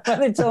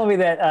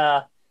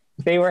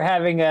they were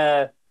having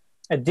a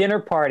dinner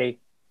party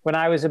when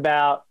I was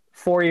about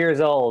 4 years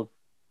old.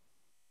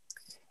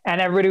 And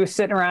everybody was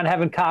sitting around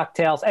having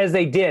cocktails, as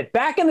they did.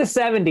 Back in the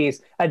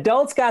 70s,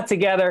 adults got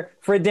together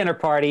for a dinner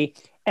party,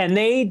 and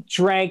they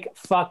drank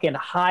fucking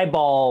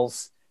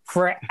highballs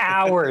for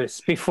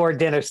hours before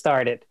dinner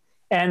started.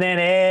 And then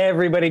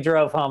everybody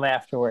drove home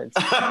afterwards.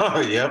 Oh,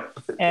 yep.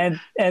 And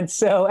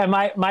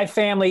my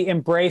family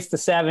embraced the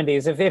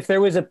 70s. If there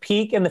was a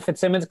peak in the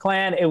Fitzsimmons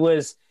clan, it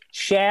was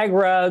shag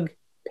rug,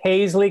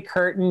 paisley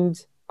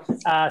curtained,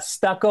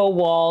 stucco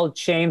walled,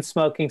 chain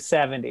smoking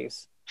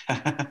 70s.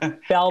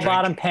 Bell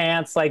bottom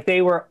pants, like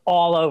they were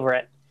all over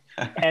it.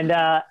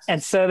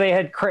 And so they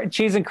had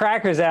cheese and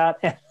crackers out,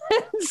 and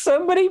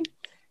somebody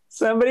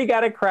somebody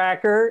got a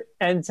cracker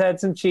and had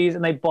some cheese,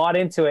 and they bought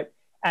into it,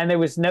 and there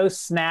was no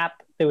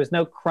snap, there was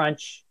no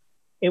crunch,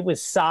 it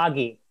was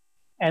soggy,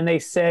 and they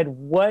said,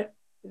 "What?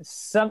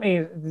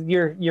 Something?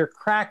 Your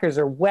crackers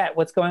are wet.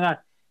 What's going on?"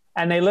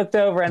 And they looked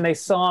over and they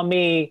saw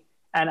me,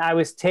 and I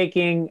was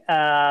taking.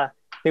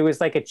 There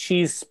was like a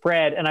cheese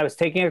spread, and I was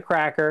taking a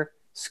cracker,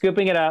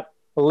 scooping it up,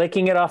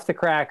 licking it off the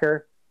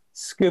cracker,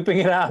 scooping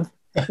it up,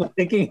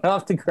 licking it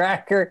off the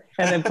cracker,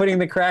 and then putting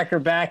the cracker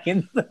back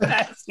into the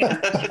basket.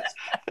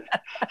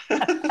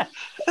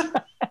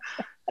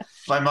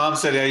 My mom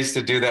said I used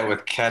to do that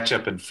with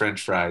ketchup and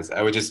French fries.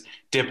 I would just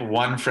dip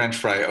one French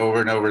fry over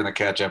and over in the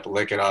ketchup,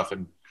 lick it off,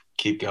 and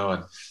keep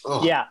going.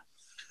 Ugh. Yeah.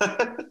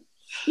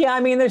 Yeah, I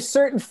mean, there's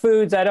certain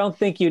foods I don't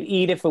think you'd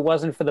eat if it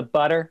wasn't for the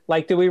butter.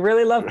 Like, do we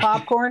really love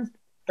popcorn,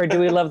 or do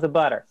we love the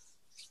butter?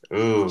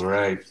 Ooh,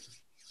 right.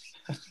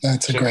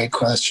 That's a great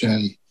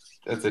question.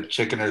 That's a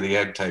chicken or the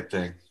egg type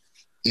thing.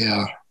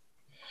 Yeah.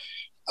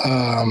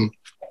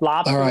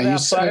 Lobster all right,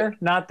 without butter,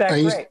 not that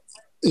great.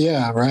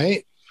 Yeah,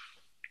 right.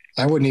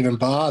 I wouldn't even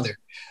bother.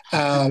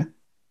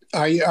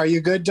 Are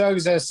you good, Doug?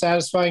 Is that a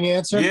satisfying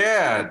answer?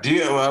 Yeah. Do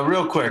you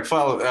real quick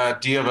follow?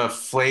 Do you have a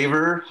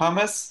flavor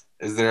hummus?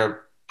 Is there a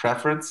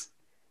preference?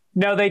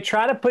 No, they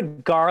try to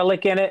put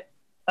garlic in it,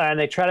 and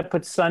they try to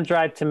put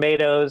sun-dried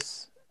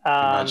tomatoes.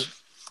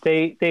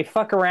 They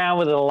fuck around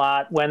with it a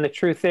lot. When the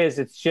truth is,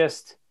 it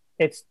just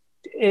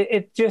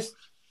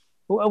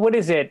what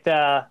is it?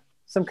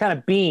 Some kind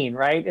of bean,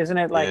 right? Isn't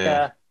it like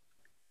a?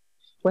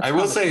 I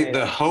will say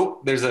the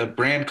Hope. There's a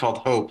brand called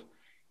Hope,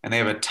 and they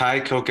have a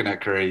Thai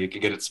coconut curry. You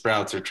can get at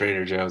Sprouts or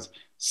Trader Joe's.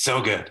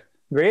 So good.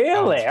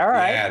 Really? All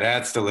right. Yeah,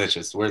 that's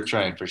delicious. Worth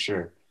trying for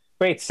sure.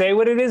 Wait, say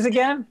what it is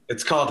again?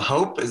 It's called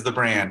Hope is the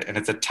brand, and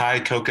it's a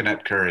Thai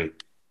coconut curry.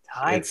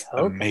 It's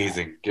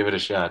amazing. Give it a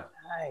shot.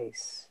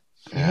 Nice.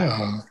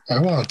 Yeah, I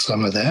want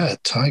some of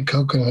that Thai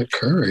coconut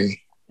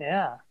curry.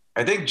 Yeah.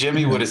 I think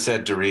Jimmy would have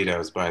said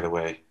Doritos, by the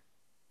way.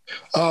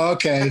 Oh,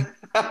 okay.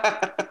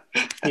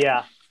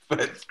 Yeah.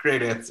 But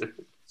great answer.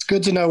 It's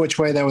good to know which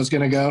way that was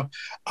going to go.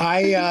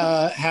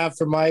 I have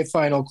for my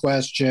final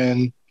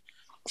question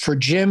for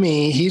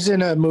Jimmy. He's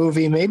in a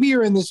movie. Maybe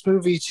you're in this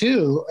movie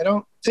too. I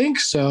don't think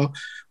so.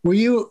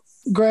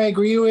 Greg,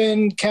 were you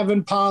in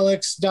Kevin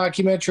Pollak's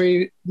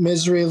documentary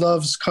Misery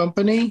Loves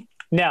Company?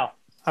 No,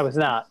 I was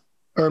not.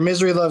 Or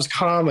Misery Loves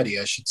Comedy,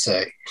 I should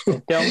say.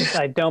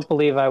 I don't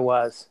believe I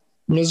was.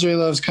 Misery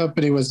Loves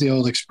Company was the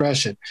old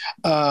expression.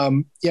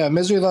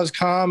 Misery Loves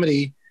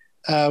Comedy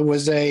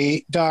was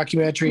a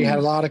documentary, had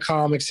a lot of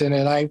comics in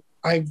it.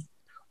 I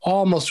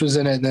almost was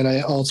in it, and then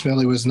I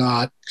ultimately was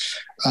not.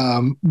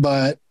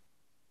 But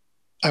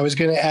I was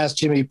going to ask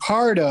Jimmy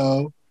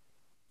Pardo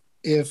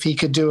if he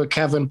could do a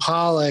Kevin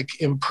Pollak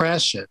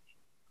impression.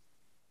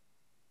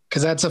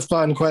 Because that's a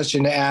fun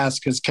question to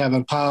ask, because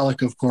Kevin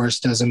Pollak, of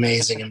course, does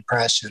amazing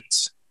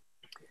impressions.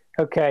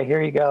 Okay,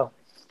 here you go.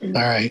 All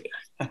right.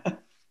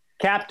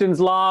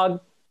 Captain's log.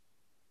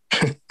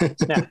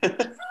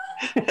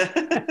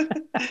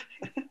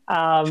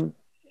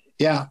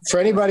 Yeah, for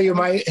anybody who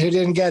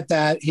didn't get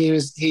that,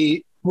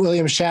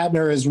 William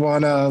Shatner is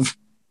one of,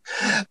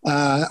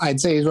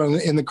 I'd say he's one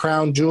in the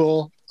Crown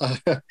Jewel,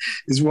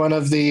 is one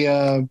of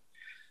the,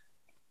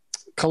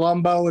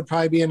 Columbo would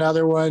probably be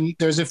another one.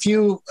 There's a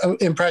few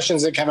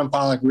impressions that Kevin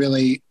Pollak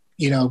really,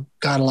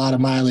 got a lot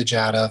of mileage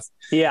out of.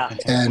 Yeah.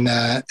 And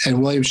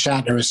William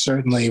Shatner is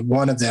certainly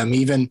one of them,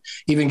 even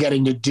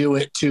getting to do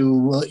it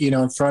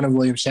in front of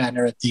William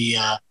Shatner at the,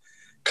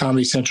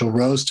 Comedy Central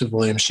roast of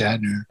William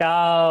Shatner.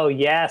 Oh,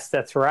 yes,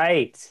 that's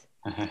right.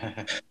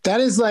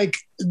 That is like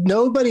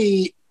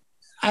nobody,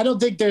 I don't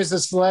think there's a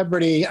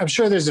celebrity, I'm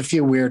sure there's a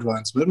few weird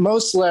ones, but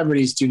most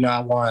celebrities do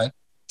not want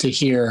to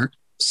hear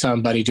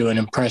somebody do an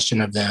impression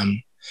of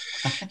them,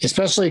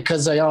 especially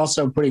because they're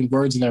also putting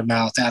words in their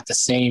mouth at the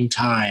same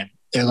time.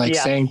 They're like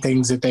saying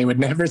things that they would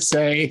never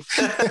say.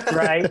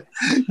 Right.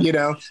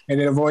 And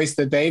in a voice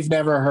that they've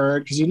never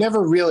heard, because you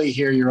never really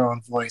hear your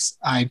own voice,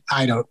 I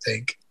don't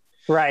think.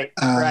 Right.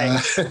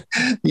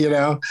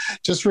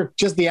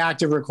 Just the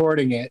act of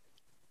recording it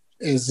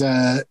is,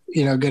 going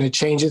to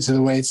change it to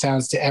the way it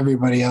sounds to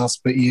everybody else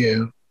but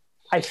you.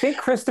 I think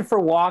Christopher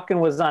Walken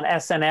was on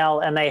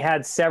SNL, and they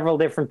had several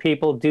different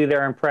people do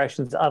their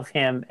impressions of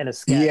him in a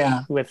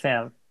sketch with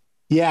him.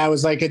 Yeah, it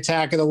was like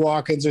Attack of the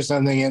Walkens or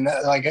something, and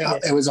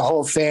it was a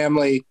whole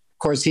family. Of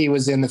course, he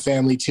was in the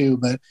family too,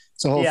 but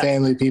it's a whole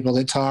family of people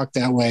that talk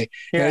that way.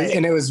 Right.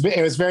 And it was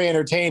very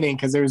entertaining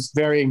because there was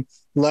varying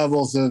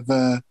levels of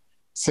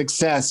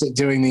success at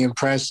doing the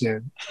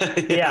impression.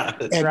 Yeah,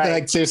 and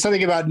right. There's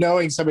something about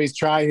knowing somebody's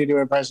trying to do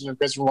an impression of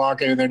Christopher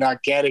Walken and they're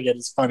not getting it.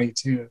 It's funny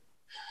too.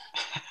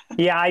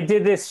 Yeah, I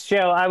did this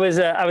show. I was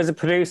a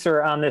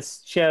producer on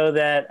this show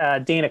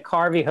that Dana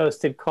Carvey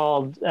hosted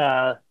called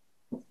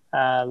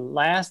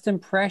Last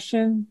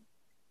Impression,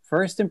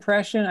 First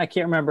Impression. I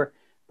can't remember,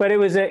 but it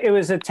was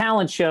a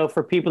talent show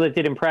for people that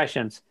did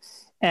impressions,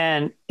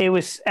 and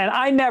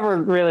I never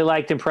really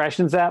liked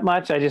impressions that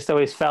much. I just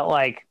always felt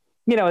like,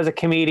 as a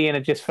comedian,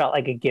 it just felt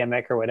like a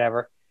gimmick or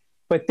whatever.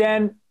 But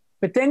then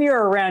But then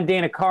you're around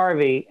Dana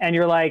Carvey and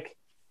you're like,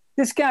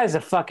 this guy's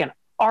a fucking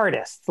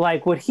artist.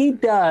 Like what he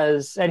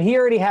does, and he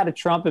already had a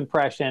Trump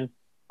impression.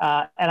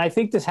 And I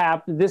think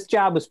this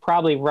job was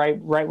probably right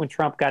when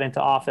Trump got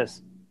into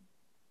office.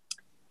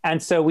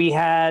 And so we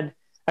had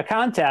a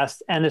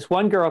contest, and this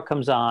one girl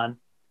comes on,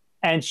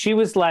 and she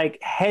was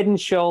like head and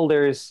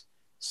shoulders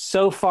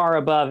so far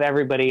above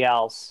everybody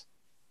else.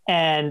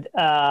 And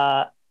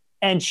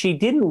she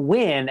didn't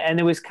win. And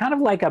it was kind of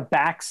like a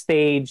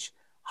backstage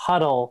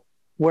huddle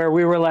where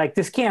we were like,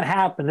 this can't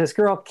happen. This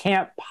girl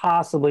can't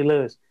possibly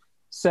lose.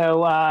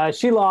 So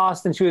she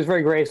lost, and she was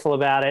very graceful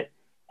about it.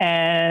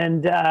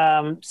 And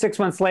 6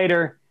 months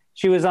later,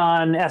 she was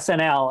on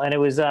SNL, and it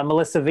was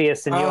Melissa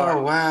Villaseñor.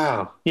 Oh,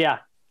 wow. Yeah.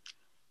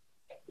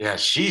 Yeah,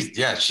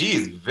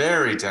 she's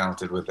very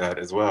talented with that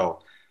as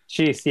well.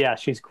 She's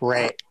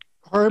great.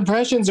 Her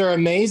impressions are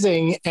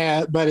amazing,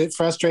 but it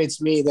frustrates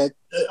me that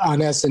on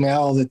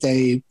SNL that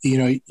they,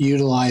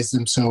 utilize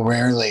them so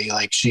rarely.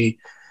 Like she,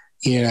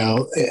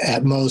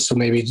 at most will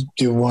maybe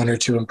do one or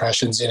two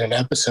impressions in an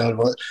episode.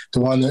 But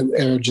the one that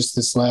aired just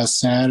this last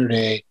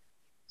Saturday,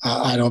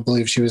 I don't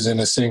believe she was in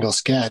a single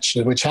sketch,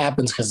 which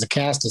happens because the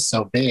cast is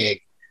so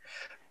big.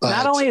 But,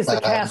 not only is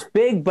the cast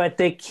big, but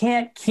they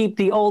can't keep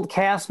the old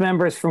cast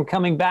members from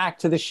coming back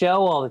to the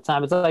show all the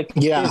time. It's like,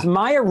 is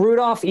Maya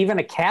Rudolph even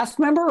a cast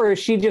member, or is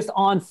she just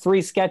on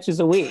 3 sketches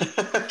a week?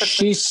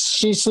 She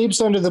sleeps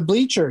under the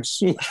bleachers.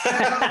 She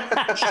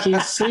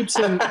sleeps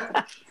in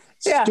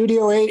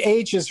Studio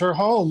 8H is her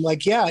home.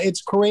 Like,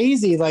 it's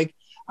crazy. Like,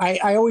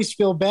 I always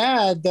feel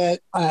bad that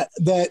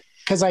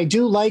because I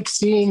do like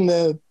seeing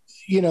the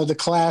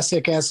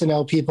classic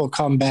SNL people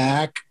come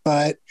back,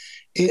 but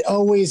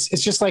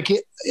it's just like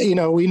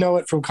we know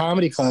it from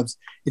comedy clubs.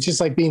 It's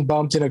just like being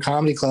bumped in a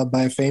comedy club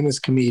by a famous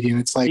comedian.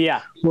 It's like,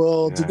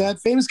 did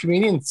that famous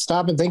comedian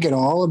stop and think at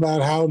all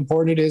about how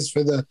important it is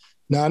for the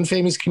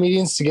non-famous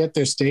comedians to get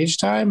their stage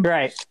time?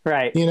 Right.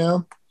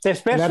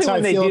 Especially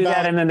when they do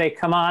that and then they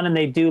come on and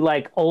they do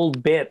like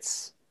old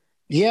bits.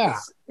 Yeah.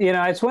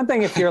 It's one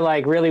thing if you're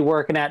like really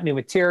working at new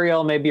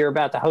material, maybe you're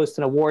about to host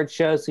an award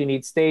show, so you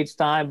need stage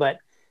time, but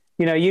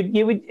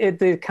you would at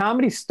the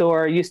Comedy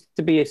Store used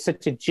to be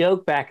such a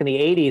joke back in the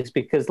 80s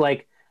because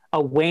like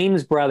a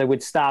Wayne's brother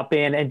would stop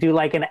in and do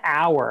like an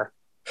hour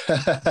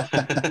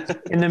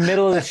in the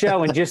middle of the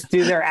show and just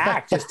do their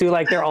act, just do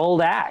like their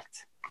old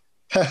act.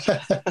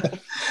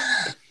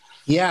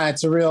 Yeah,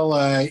 it's a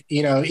real,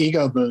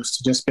 ego boost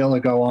to just be able to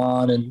go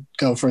on and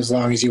go for as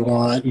long as you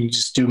want and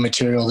just do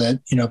material that,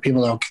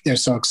 people they're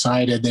so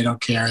excited. They don't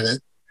care that,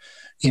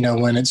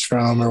 when it's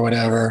from or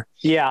whatever.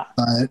 Yeah.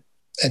 But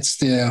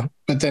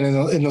but then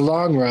in the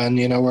long run,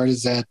 where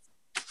does that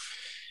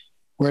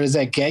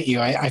get you?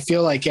 I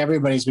feel like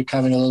everybody's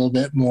becoming a little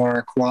bit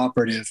more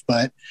cooperative,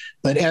 but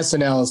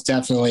SNL is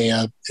definitely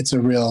it's a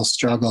real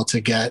struggle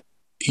to get,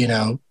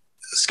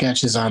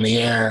 sketches on the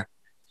air.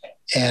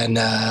 And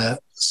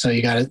so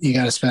you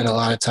gotta spend a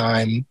lot of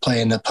time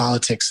playing the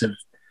politics of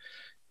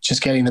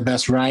just getting the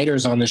best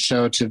writers on the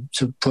show to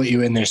put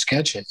you in their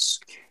sketches.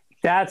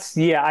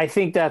 I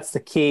think that's the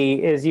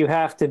key is you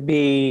have to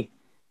be,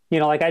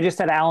 like I just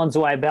had Alan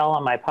Zweibel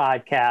on my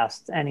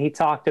podcast, and he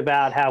talked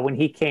about how when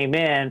he came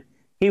in,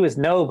 he was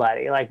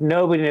nobody. Like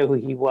nobody knew who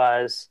he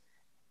was.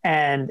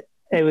 And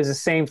it was the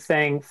same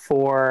thing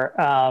for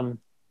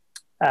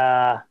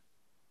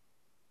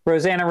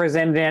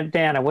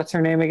Rosanna. What's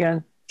her name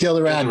again?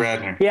 Gilda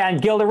Radner. Yeah,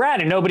 and Gilda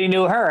Radner. Nobody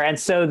knew her. And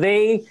so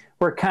they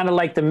were kind of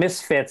like the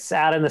misfits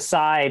out on the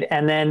side.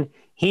 And then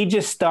he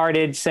just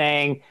started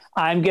saying,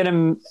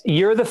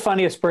 you're the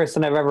funniest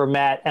person I've ever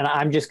met, and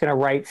I'm just going to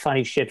write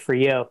funny shit for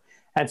you.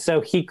 And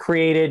so he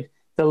created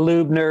the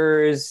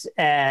Lubners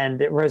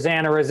and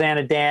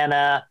Rosanna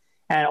Dana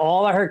and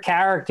all of her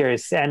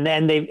characters. And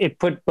then it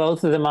put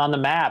both of them on the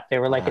map. They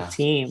were like a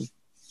team.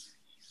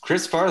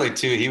 Chris Farley,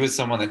 too, he was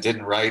someone that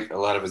didn't write a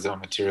lot of his own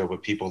material,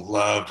 but people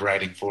loved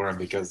writing for him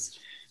because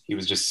he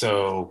was just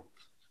so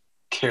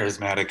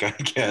charismatic, I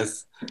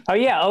guess. Oh,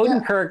 yeah.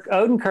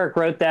 Odenkirk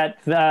wrote that.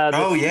 The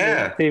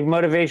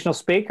motivational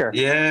speaker.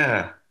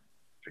 Yeah.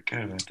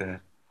 Forgot about that.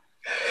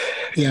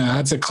 Yeah,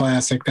 that's a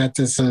classic. That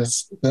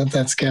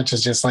sketch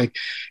is just like,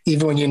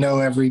 even when you know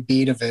every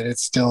beat of it,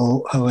 it's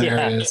still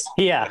hilarious.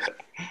 Yeah.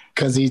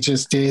 Because he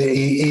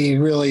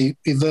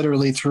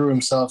literally threw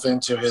himself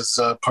into his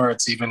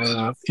parts, even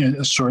in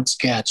a short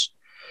sketch.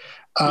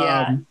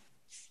 That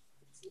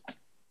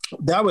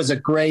was a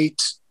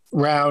great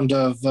round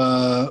of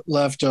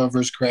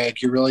leftovers,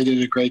 Greg. You really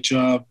did a great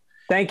job.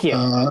 Thank you.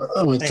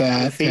 With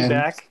that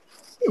feedback.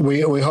 And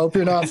we hope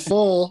you're not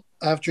full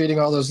after eating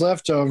all those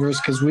leftovers,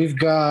 because we've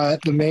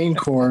got the main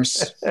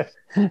course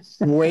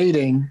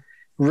waiting,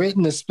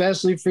 written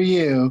especially for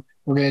you.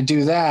 We're going to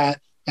do that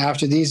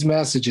after these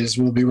messages.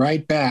 We'll be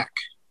right back.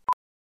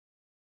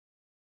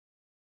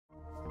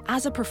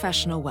 As a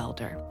professional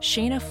welder,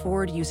 Shayna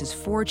Ford uses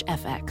Forge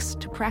FX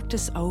to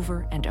practice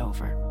over and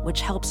over,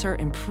 which helps her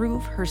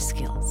improve her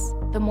skills.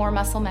 The more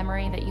muscle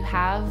memory that you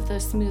have,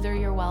 the smoother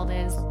your weld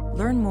is.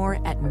 Learn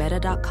more at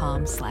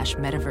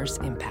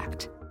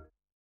meta.com/metaverseimpact.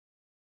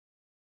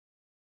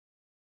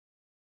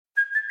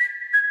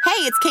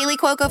 it's Kaylee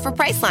Cuoco for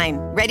Priceline.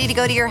 Ready to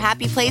go to your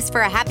happy place for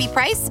a happy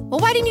price?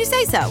 Well, why didn't you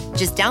say so?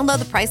 Just download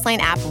the Priceline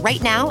app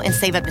right now and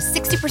save up to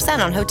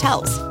 60% on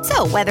hotels.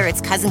 So whether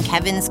it's Cousin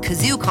Kevin's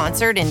Kazoo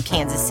Concert in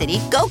Kansas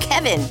City, go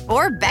Kevin,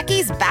 or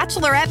Becky's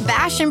Bachelorette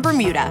Bash in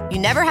Bermuda, you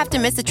never have to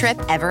miss a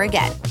trip ever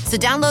again. So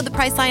download the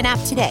Priceline app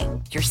today.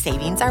 Your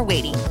savings are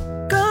waiting.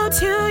 Go to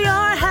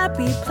your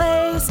happy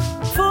place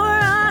for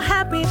a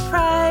happy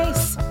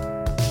price.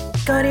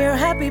 Go to your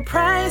happy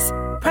price,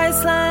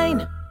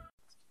 Priceline.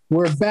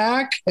 We're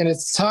back, and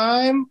it's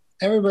time.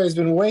 Everybody's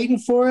been waiting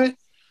for it,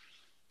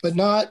 but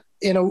not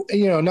in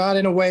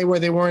a way where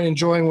they weren't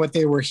enjoying what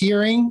they were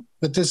hearing.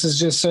 But this is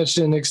just such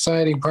an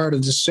exciting part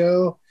of the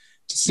show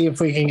to see if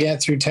we can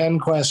get through 10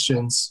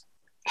 questions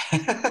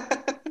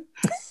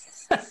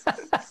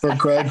for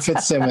Greg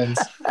Fitzsimmons.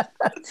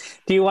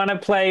 Do you want to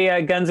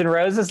play Guns N'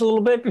 Roses a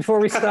little bit before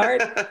we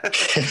start?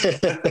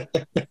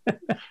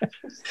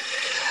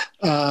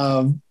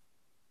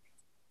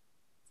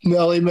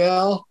 Melly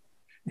Mel.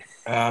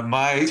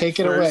 Take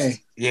it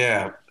away.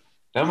 Yeah.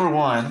 Number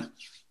one,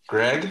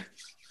 Greg,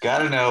 got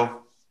to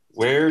know,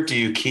 where do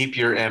you keep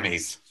your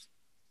Emmys?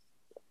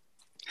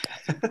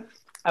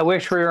 I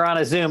wish we were on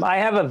a Zoom. I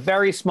have a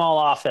very small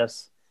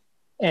office,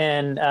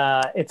 and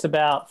it's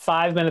about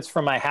 5 minutes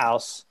from my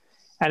house,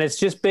 and it's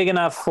just big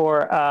enough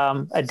for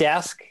a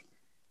desk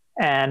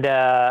and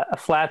a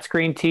flat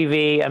screen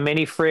TV, a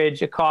mini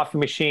fridge, a coffee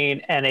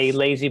machine, and a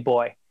lazy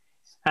boy.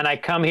 And I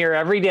come here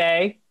every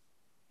day,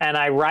 and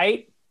I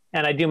write,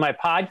 and I do my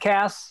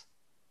podcasts,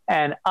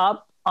 and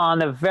up on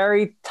the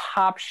very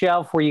top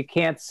shelf where you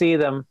can't see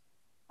them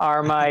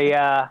are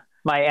my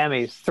my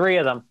Emmys, 3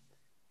 of them.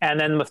 And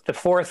then the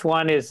 4th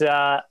one is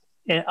on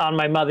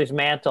my mother's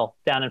mantle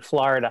down in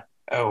Florida.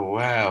 Oh,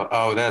 wow.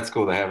 Oh, that's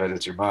cool to have it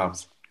at your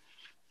mom's.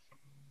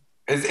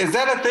 Is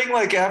that a thing,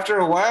 like, after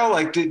a while?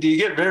 Like, do you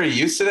get very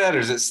used to that, or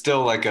is it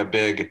still like a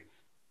big,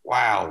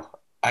 wow,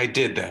 I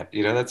did that?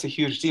 You know, that's a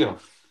huge deal.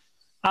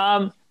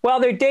 Well,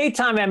 they're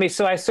daytime Emmys,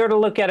 so I sort of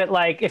look at it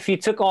like if you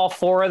took all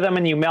 4 of them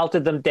and you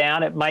melted them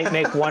down, it might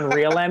make one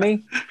real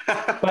Emmy.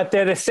 But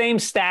they're the same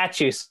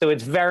statue, so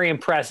it's very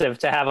impressive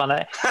to have on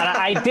it. And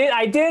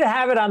I did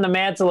have it on the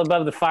mantle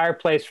above the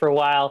fireplace for a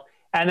while,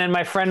 and then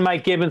my friend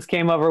Mike Gibbons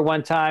came over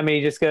one time, and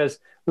he just goes,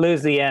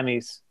 "Lose the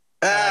Emmys."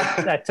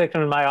 I took him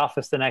to my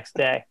office the next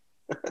day.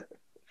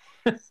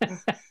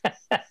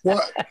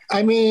 Well,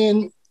 I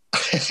mean,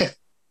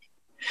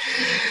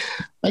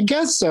 I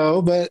guess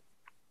so, but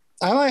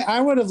I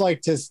would have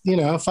liked to,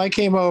 if I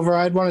came over,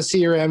 I'd want to see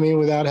your Emmy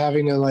without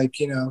having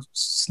to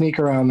sneak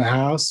around the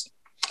house.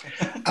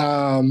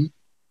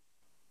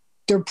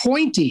 They're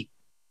pointy.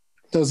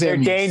 They're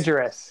Emmys.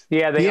 Dangerous.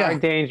 Yeah, they are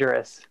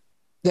dangerous.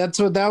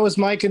 That was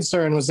my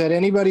concern, was that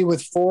anybody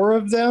with 4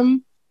 of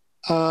them,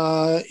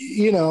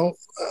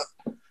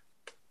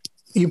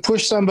 you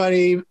push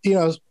somebody,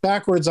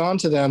 backwards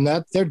onto them,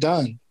 that they're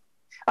done.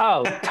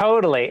 Oh,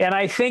 totally. And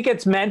I think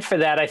it's meant for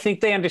that. I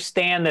think they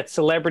understand that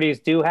celebrities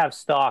do have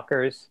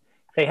stalkers.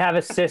 They have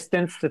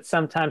assistants that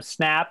sometimes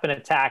snap and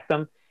attack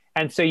them.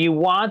 And so you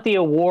want the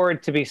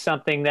award to be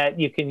something that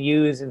you can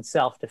use in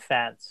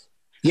self-defense.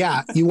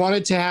 Yeah, you want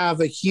it to have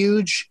a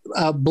huge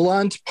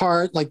blunt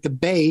part like the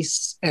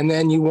base, and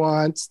then you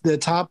want the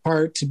top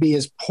part to be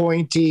as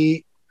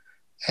pointy,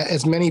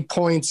 as many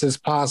points as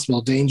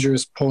possible,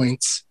 dangerous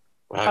points.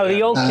 Oh,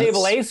 the old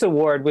Table Ace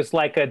Award was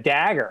like a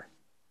dagger.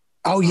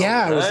 Oh,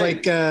 yeah. It was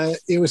like,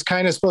 it was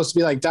kind of supposed to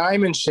be like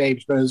diamond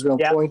shaped, but it was real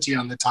pointy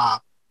on the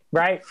top.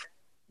 Right.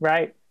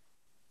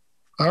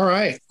 All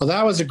right. Well,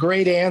 that was a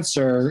great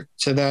answer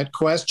to that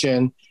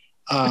question.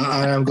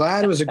 And I'm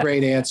glad it was a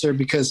great answer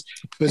because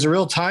it was a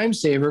real time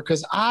saver,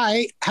 because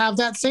I have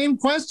that same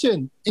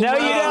question. No,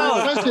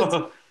 you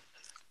don't.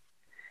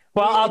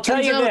 Well, I'll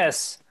tell you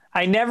this.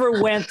 I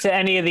never went to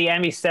any of the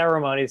Emmy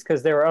ceremonies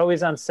because they were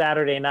always on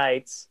Saturday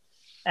nights,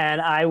 and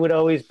I would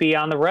always be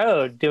on the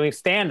road doing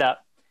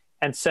stand-up.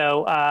 And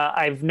so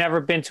I've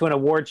never been to an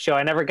award show.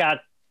 I never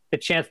got the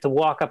chance to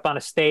walk up on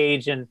a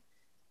stage and,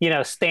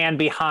 stand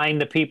behind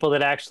the people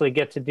that actually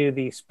get to do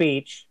the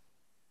speech.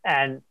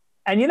 And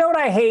you know what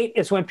I hate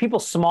is when people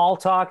small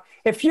talk.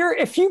 If you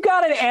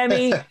got an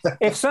Emmy,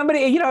 if somebody,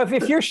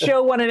 if your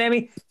show won an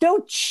Emmy,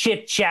 don't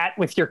chit chat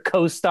with your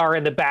co-star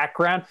in the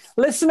background.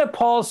 Listen to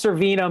Paul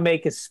Sorvino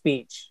make his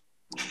speech.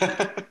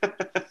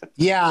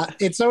 Yeah,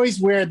 it's always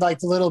weird, like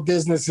the little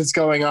business that's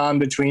going on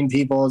between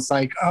people. It's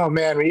like, oh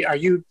man, are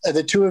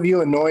the 2 of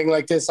you annoying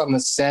like this on the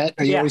set?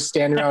 Are you always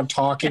standing around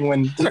talking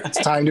when it's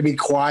time to be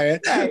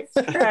quiet?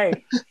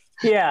 Right.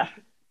 Yeah.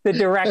 The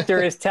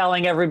director is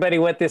telling everybody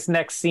what this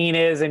next scene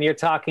is, and you're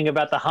talking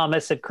about the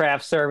hummus at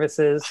Craft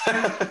Services.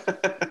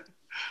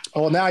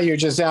 Well, now you're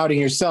just outing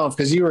yourself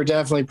because you were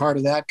definitely part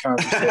of that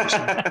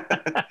conversation.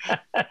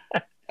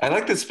 I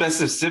like the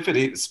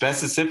specificity.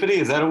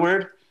 Specificity, is that a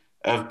word?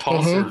 Of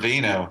Paul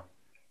Sorvino.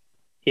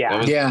 Yeah.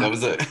 That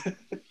was it.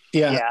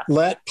 Yeah.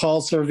 Let Paul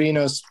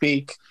Sorvino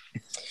speak.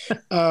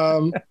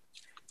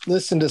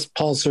 Listen to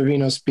Paul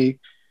Sorvino speak.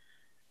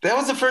 That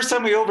was the first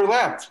time we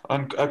overlapped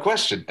on a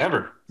question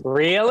ever.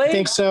 Really? I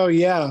think so,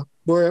 yeah.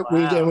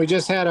 We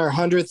just had our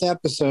 100th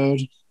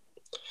episode.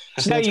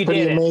 So No, that's you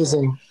pretty didn't.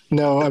 amazing.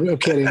 No, I'm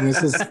kidding.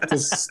 This is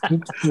in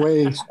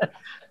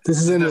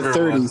the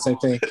 30s, I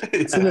think.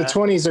 It's in the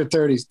 20s or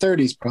 30s.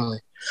 30s probably.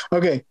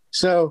 Okay,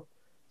 so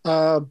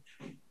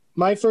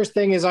my first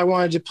thing is I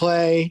wanted to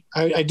play.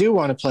 I do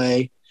want to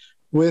play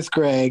with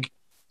Greg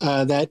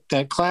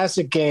that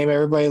classic game.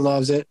 Everybody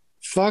loves it.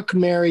 Fuck,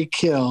 Marry,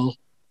 Kill.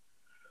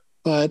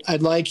 But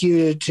I'd like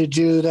you to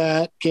do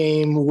that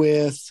game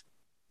with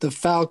the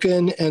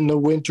Falcon and the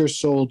Winter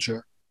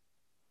Soldier.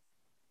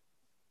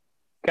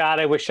 God,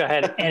 I wish I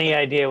had any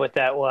idea what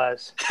that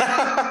was.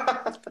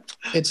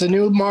 It's a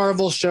new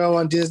Marvel show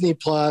on Disney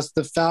Plus.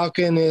 The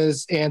Falcon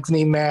is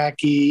Anthony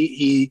Mackie.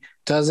 He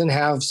doesn't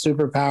have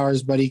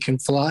superpowers, but he can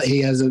fly.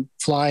 He has a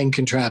flying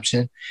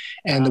contraption.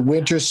 And the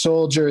Winter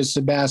Soldier is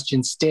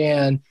Sebastian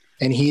Stan,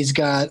 and he's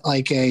got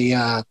like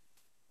a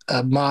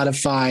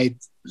modified,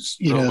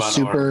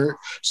 superhuman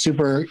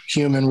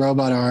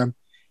robot arm.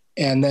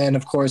 And then,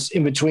 of course,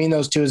 in between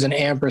those two is an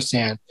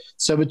ampersand.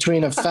 So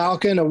between a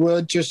Falcon, a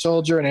Winter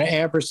Soldier, and an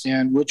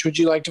ampersand, which would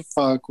you like to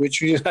fuck?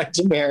 Which would you like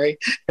to marry?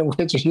 And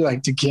which would you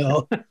like to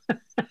kill?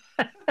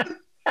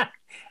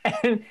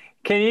 And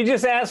can you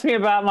just ask me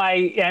about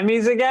my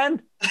Emmys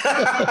again?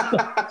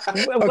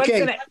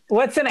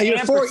 What's an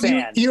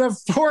ampersand? You have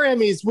 4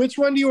 Emmys. Which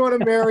one do you want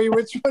to marry?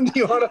 Which one do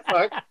you want to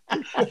fuck?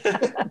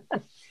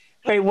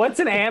 Wait,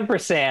 what's an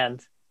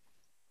ampersand?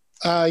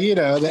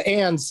 The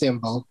and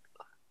symbol.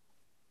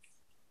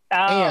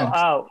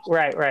 Oh,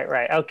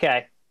 right.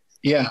 Okay.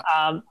 Yeah.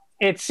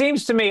 It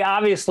seems to me,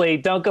 obviously,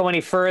 don't go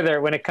any further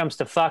when it comes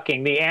to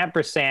fucking. The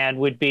ampersand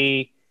would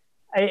be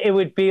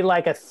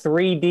like a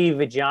 3D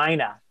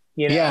vagina.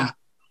 You know? Yeah.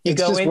 You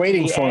it's go just into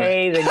waiting the for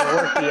A, it. then you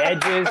work the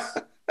edges.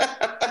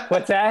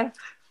 What's that?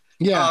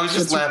 Yeah. I was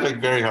just laughing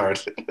very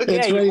hard.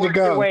 It's you ready to work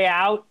go. your way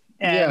out,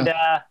 and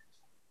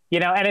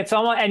and it's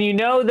almost, and you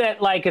know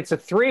that like it's a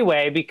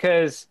 3-way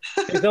because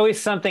there's always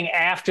something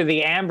after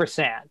the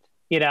ampersand.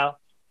 You know.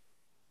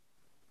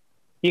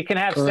 You can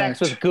have Correct.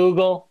 sex with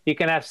Google. You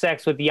can have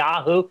sex with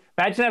Yahoo.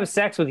 Imagine having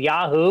sex with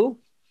Yahoo.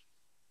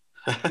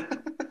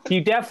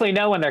 You definitely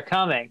know when they're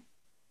coming.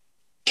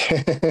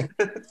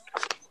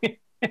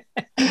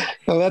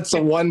 Well, that's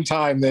the one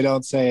time they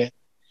don't say it.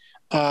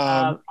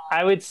 I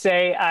would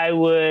say I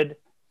would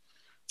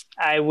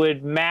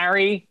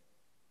marry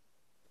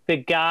the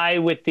guy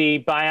with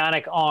the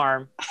bionic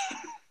arm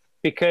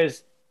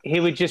because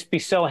he would just be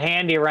so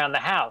handy around the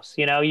house.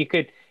 You know,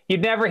 you'd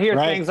never hear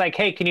things like,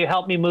 "Hey, can you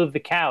help me move the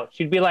couch?"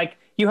 You'd be like,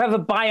 "You have a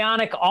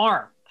bionic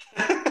arm."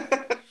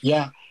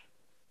 Yeah.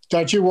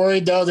 Don't you worry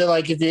though that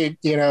like if he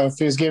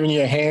was giving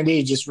you a handy,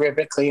 you just rip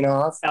it clean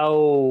off?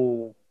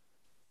 Oh,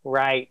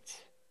 right.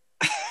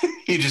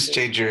 You just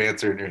change your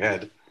answer in your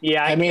head.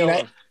 Yeah,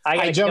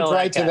 I jumped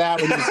right to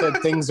that when you said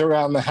things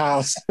around the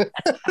house.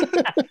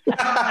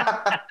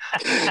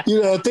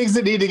 Things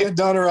that need to get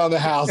done around the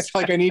house.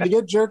 Like I need to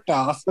get jerked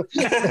off.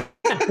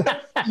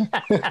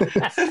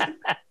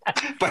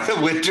 By the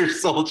Winter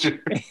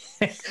Soldier.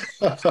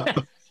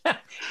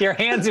 Your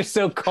hands are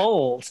so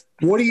cold.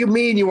 What do you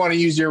mean you want to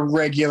use your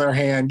regular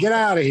hand? Get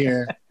out of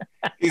here.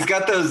 He's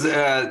got those.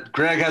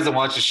 Greg hasn't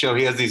watched the show.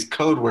 He has these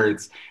code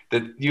words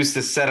that used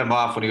to set him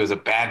off when he was a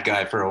bad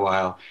guy for a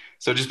while.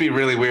 So it'd just be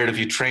really weird if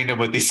you trained him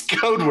with these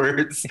code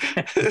words.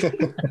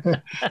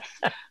 The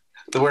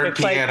word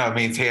piano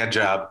means hand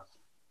job.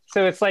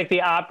 So it's like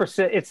the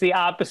opposite. It's the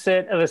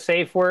opposite of a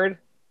safe word.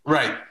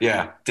 Right.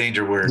 Yeah.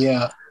 Danger word.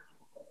 Yeah.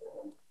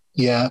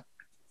 Yeah.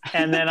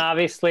 And then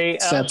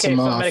obviously, I'm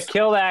going to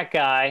kill that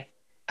guy.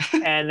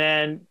 And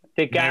then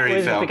the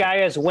guy the guy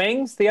who has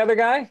wings, the other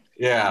guy?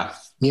 Yeah.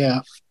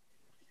 Yeah.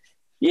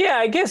 Yeah,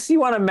 I guess you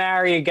want to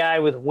marry a guy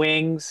with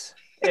wings.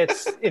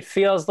 It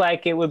feels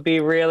like it would be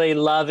really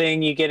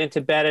loving. You get into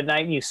bed at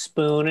night and you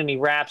spoon and he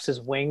wraps his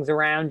wings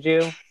around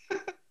you.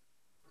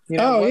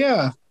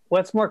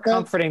 What's more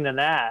comforting than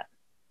that?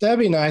 That'd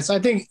be nice. I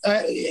think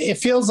it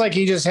feels like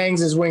he just hangs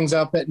his wings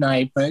up at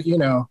night, but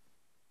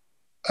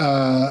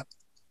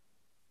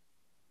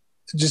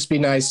just be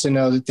nice to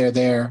know that they're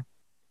there.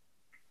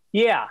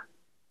 Yeah.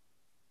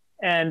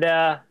 And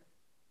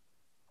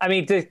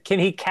can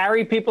he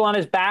carry people on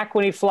his back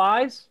when he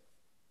flies?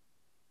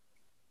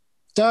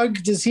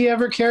 Doug, does he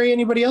ever carry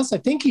anybody else? I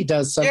think he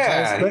does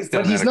sometimes,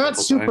 but he's not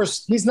super.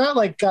 He's not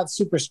like got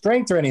super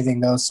strength or anything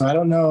though. So I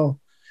don't know.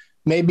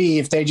 Maybe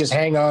if they just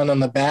hang on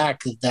the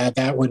back,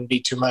 that wouldn't be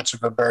too much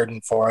of a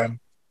burden for him.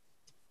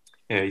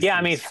 Yeah,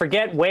 I mean,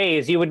 forget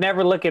Waze. You would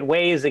never look at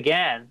Waze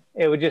again.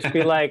 It would just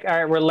be like, all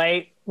right, we're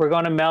late. We're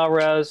going to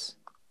Melrose.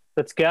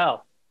 Let's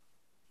go.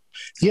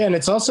 Yeah, and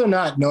it's also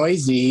not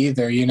noisy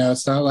either.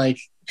 It's not like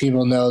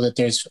people know that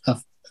there's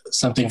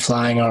something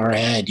flying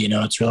overhead.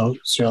 It's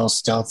real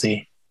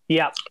stealthy.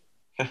 Yep.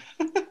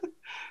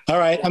 All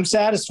right, I'm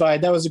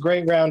satisfied. That was a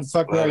great round.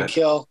 Fuck, marry,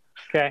 kill.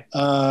 Okay.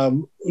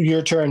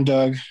 Your turn,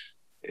 Doug.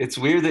 It's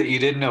weird that you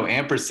didn't know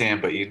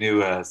ampersand, but you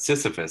knew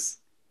Sisyphus.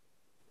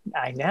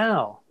 I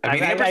know. I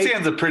mean,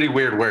 ampersand's a pretty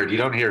weird word. You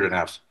don't hear it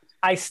enough.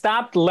 I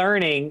stopped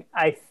learning,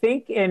 I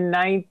think, in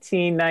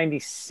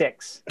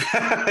 1996.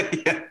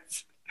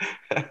 Yes.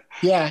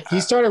 Yeah, he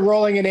started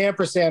rolling an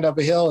ampersand up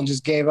a hill and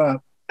just gave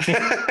up.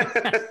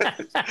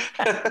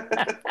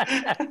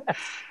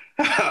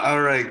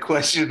 All right,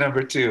 question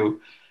number 2.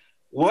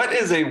 What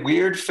is a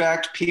weird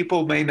fact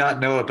people may not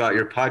know about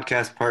your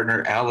podcast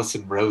partner,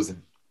 Allison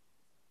Rosen,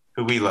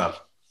 who we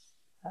love?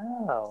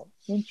 Oh,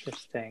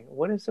 interesting.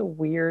 What is a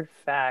weird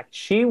fact?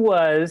 She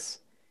was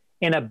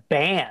in a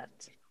band.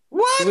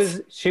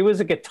 What? She was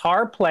a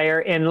guitar player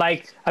in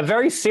like a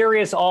very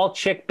serious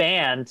all-chick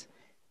band.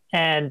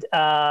 And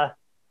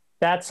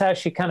that's how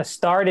she kind of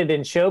started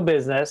in show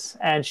business.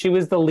 And she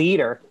was the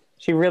leader.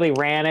 She really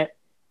ran it.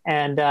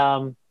 And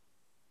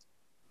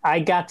I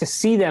got to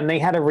see them. They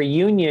had a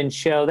reunion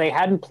show. They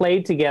hadn't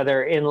played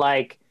together in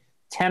like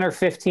 10 or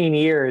 15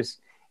 years.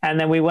 And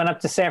then we went up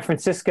to San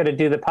Francisco to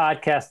do the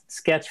podcast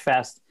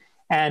Sketchfest.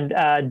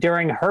 And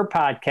during her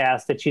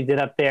podcast that she did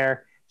up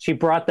there, she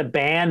brought the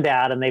band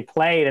out and they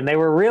played and they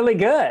were really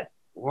good.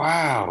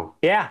 Wow.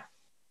 Yeah.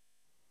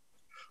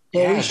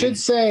 Well, Yeah,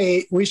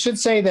 we should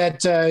say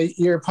that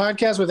your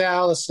podcast with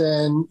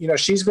Allison,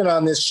 she's been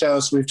on this show,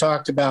 so we've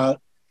talked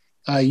about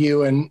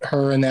you and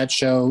her in that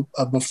show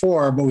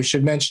before, but we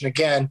should mention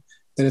again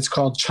that it's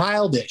called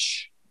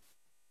Childish.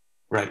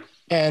 Right.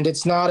 And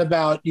it's not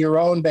about your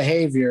own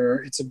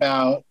behavior. It's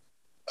about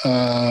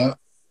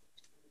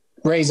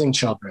raising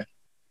children.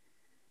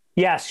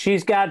 Yes,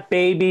 she's got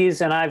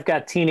babies and I've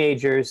got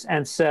teenagers.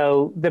 And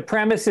so the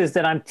premise is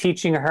that I'm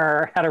teaching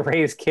her how to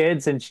raise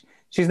kids and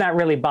she's not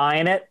really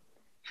buying it.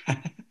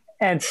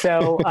 And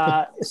so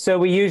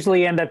we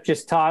usually end up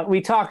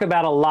we talk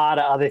about a lot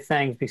of other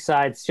things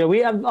besides. So we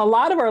have a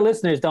lot of our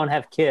listeners don't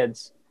have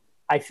kids.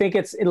 I think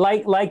it's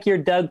like your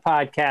Doug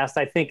podcast.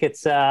 I think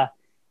it's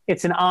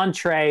an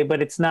entree, but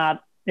it's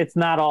not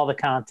all the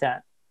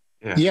content.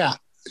 Yeah.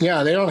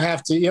 Yeah. You don't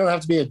have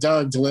to be a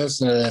Doug to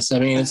listen to this. I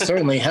mean, it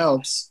certainly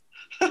helps.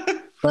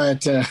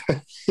 But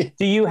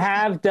do you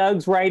have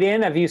Dougs write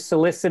in? Have you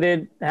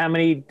solicited how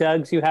many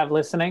Dougs you have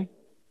listening?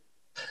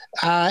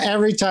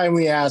 Every time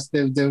we ask,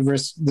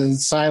 the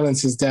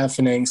silence is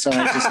deafening. So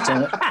I just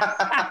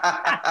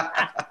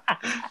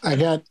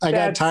I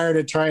got tired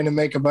of trying to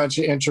make a bunch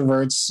of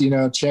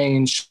introverts,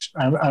 change.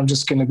 I'm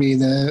just going to be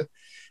the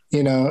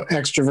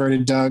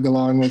extroverted Doug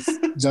along with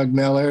Doug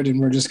Mellard, and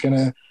we're just going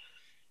to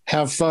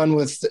have fun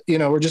with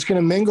we're just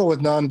going to mingle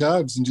with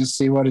non-Dougs and just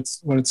see what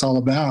it's all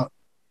about.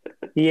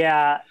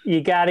 Yeah,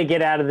 you got to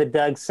get out of the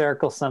Doug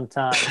circle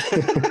sometime.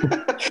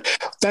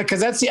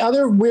 Because that's the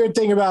other weird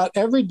thing about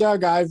every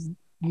Doug I've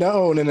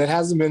known, and it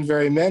hasn't been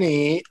very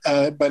many,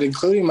 but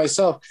including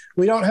myself,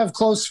 we don't have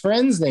close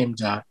friends named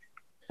Doug.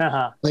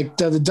 Uh-huh. Like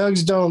the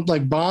Dougs don't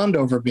like bond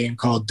over being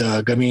called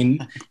Doug. I mean,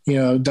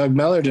 Doug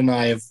Mellard and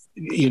I have,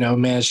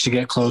 managed to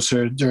get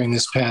closer during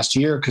this past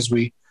year because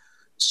we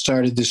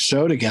started this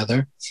show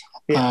together.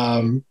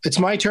 Yeah. It's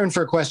my turn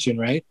for a question,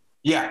 right?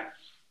 Yeah.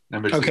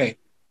 Number 2. Okay.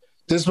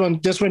 This one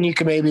you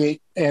can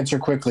maybe answer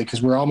quickly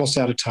because we're almost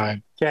out of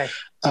time. Okay.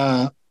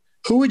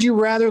 Who would you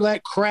rather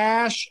let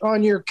crash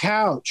on your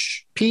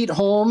couch, Pete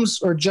Holmes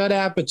or Judd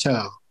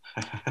Apatow?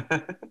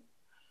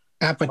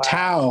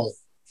 Apatow,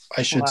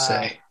 I should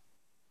say.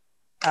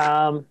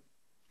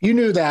 You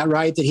knew that,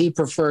 right? That he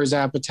prefers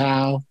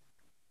Apatow.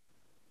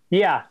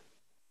 Yeah.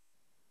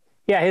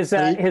 Yeah,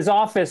 his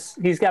office,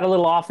 he's got a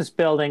little office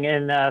building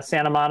in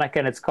Santa Monica,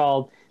 and it's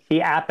called the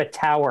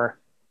Apatower.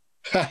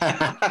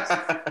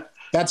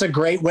 That's a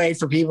great way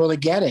for people to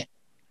get it.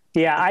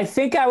 Yeah, I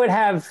think I would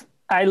have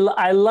I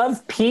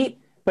love Pete,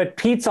 but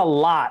Pete's a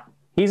lot.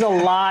 He's a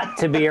lot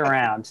to be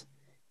around.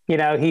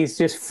 He's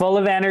just full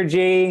of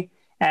energy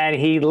and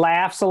he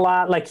laughs a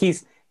lot.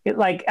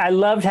 I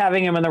loved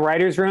having him in the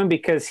writer's room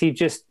because he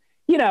just,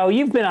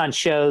 you've been on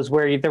shows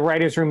where the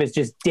writer's room is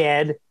just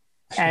dead.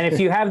 And if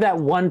you have that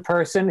one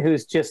person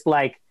who's just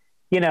going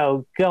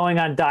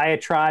on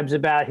diatribes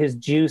about his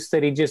juice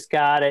that he just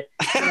got,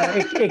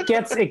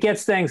 it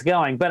gets things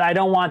going. But I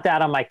don't want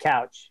that on my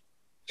couch.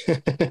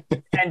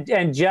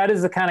 and Judd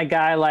is the kind of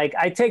guy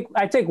I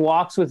take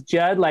walks with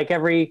Judd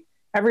every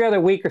other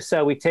week or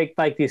so. We take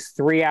these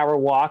 3-hour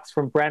walks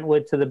from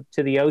Brentwood to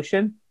the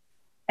ocean,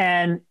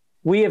 and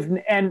we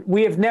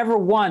have never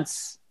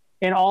once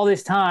in all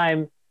this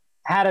time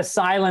had a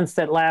silence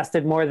that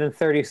lasted more than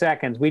 30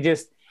 seconds.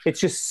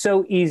 It's just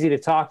so easy to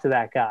talk to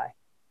that guy.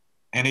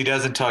 And he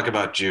doesn't talk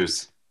about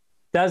juice.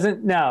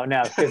 No,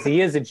 because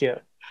he is a Jew.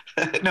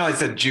 No, I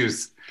said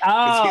juice.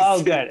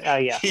 Oh, good. Oh,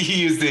 yeah.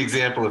 He used the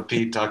example of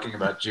Pete talking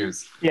about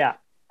juice. Yeah.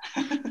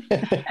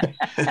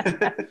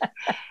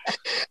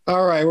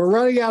 All right, we're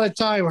running out of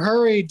time.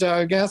 Hurry,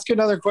 Doug. Ask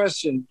another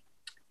question.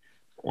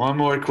 One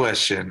more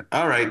question.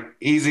 All right,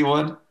 easy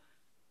one.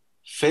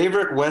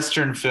 Favorite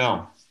Western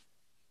film?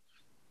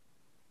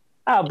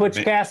 Oh, Butch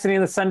Cassidy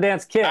and the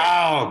Sundance Kid.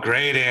 Oh,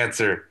 great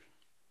answer.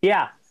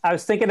 Yeah, I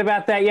was thinking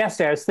about that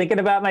yesterday. I was thinking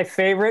about my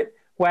favorite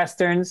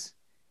Westerns,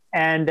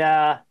 and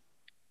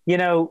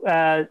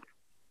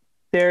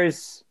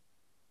there's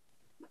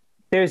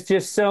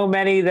just so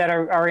many that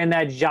are in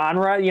that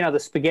genre. The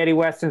spaghetti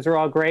Westerns are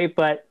all great,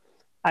 but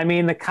I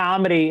mean, the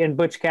comedy in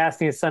Butch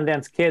Cassidy and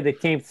Sundance Kid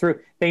that came through,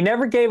 they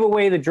never gave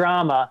away the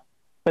drama,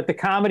 but the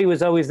comedy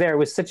was always there. It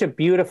was such a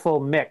beautiful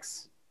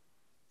mix.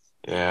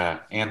 Yeah,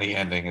 and the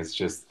ending is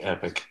just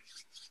epic.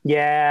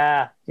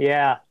 Yeah.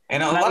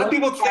 And a lot of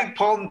people think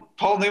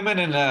Paul Newman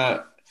and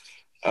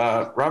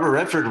Robert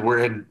Redford were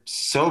in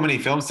so many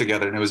films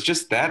together, and it was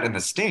just that and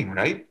The Sting,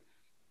 right?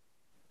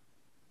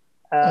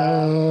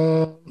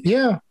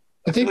 Yeah,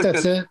 I think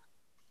that's it.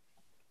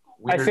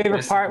 My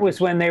favorite part was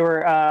when they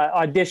were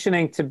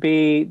auditioning to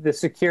be the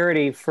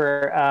security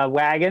for the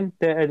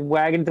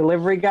wagon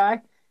delivery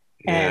guy.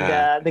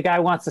 And the guy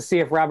wants to see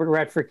if Robert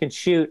Redford can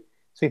shoot.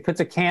 So he puts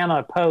a can on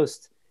a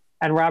post,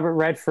 and Robert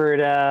Redford,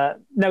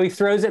 he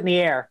throws it in the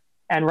air,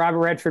 and Robert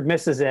Redford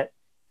misses it.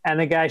 And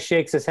the guy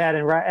shakes his head,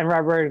 and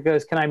Robert Redford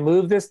goes, "Can I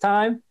move this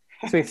time?"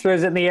 So he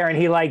throws it in the air, and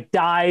he like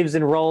dives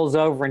and rolls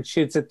over and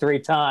shoots it 3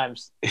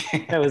 times.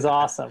 It was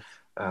awesome.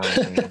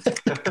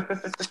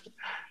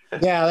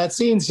 Yeah, that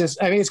scene's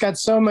just, I mean, it's got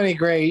so many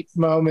great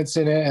moments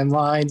in it and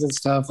lines and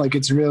stuff. Like,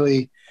 it's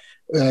really,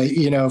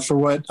 for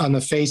what on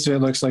the face of it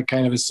looks like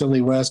kind of a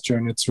silly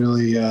Western, it's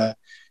really a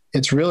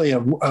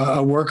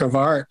work of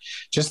art.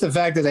 Just the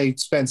fact that they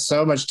spent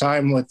so much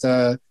time with,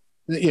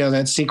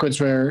 that sequence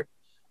where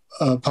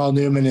Paul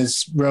Newman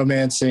is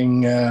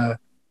romancing,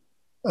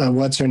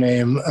 what's her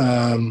name?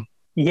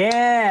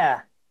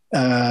 It's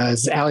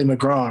Ally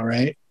McGraw,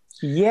 right?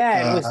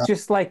 Yeah, it was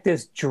just like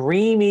this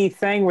dreamy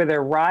thing where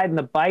they're riding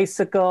the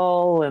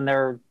bicycle and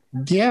they're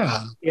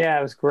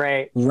it was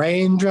great.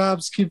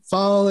 Raindrops keep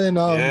falling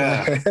on my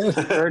head.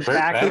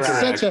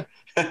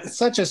 It's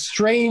such a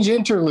strange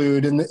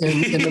interlude in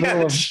the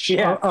middle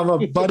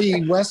of a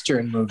buddy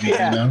Western movie.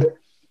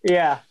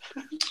 Yeah,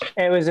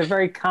 it was a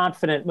very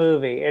confident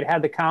movie. It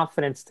had the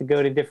confidence to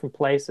go to different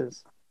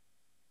places.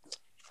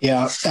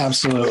 Yeah,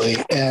 absolutely.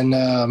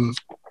 And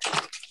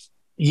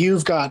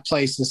you've got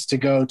places to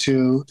go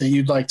to that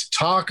you'd like to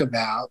talk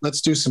about.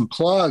 Let's do some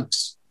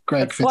plugs,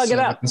 Greg. Let's plug it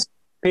up,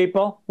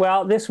 people.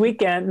 Well, this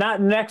weekend,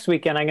 not next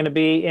weekend, I'm going to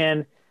be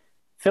in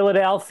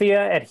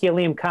Philadelphia at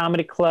Helium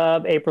Comedy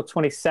Club, April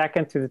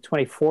 22nd through the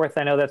 24th.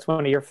 I know that's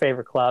one of your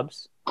favorite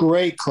clubs.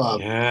 Great club.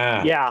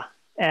 Yeah.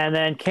 And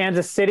then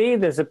Kansas City,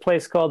 there's a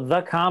place called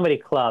The Comedy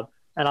Club,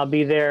 and I'll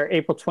be there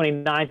April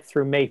 29th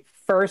through May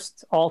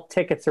 1st. All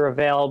tickets are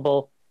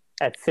available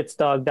at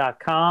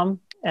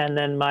fitzdog.com. And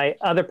then my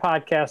other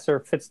podcasts are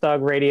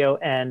Fitzdog Radio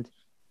and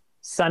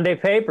Sunday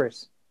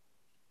Papers.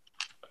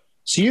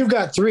 So you've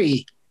got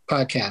 3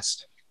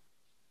 podcasts.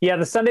 Yeah,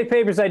 the Sunday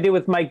Papers I do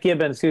with Mike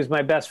Gibbons, who's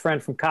my best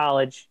friend from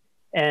college.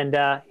 And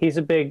he's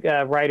a big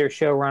writer,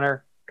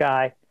 showrunner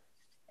guy.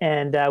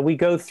 And we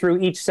go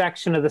through each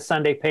section of the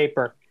Sunday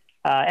paper,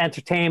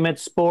 entertainment,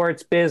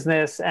 sports,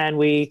 business, and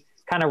we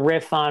kind of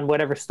riff on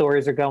whatever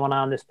stories are going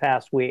on this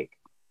past week.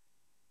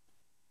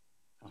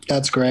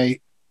 That's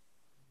great.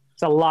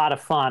 It's a lot of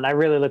fun. I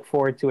really look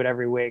forward to it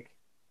every week.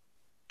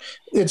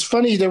 It's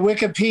funny, the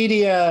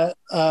Wikipedia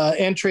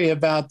entry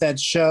about that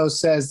show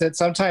says that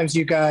sometimes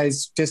you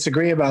guys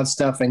disagree about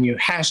stuff and you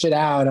hash it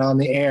out on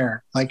the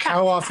air. Like,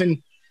 how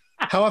often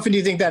do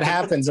you think that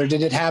happens? Or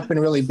did it happen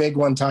really big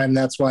one time?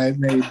 That's why it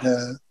made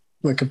the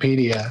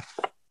Wikipedia.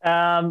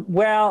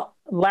 Well,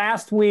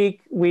 last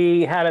week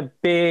we had a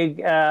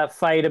big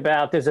fight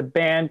about, there's a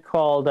band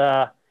called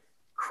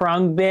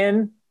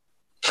Khruangbin.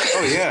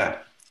 Oh, yeah.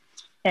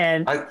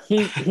 And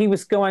he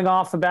was going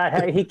off about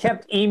how he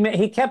kept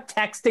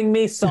texting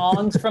me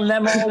songs from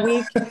them all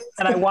week,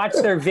 and I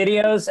watched their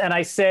videos, and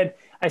I said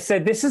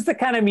this is the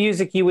kind of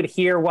music you would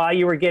hear while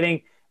you were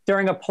during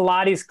a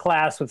Pilates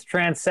class with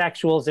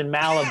transsexuals in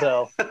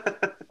Malibu.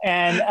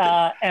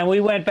 And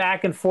we went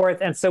back and forth,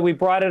 and so we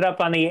brought it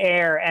up on the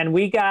air, and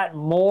we got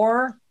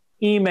more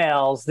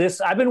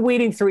emails. I've been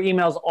weeding through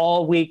emails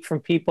all week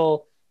from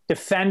people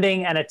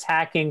defending and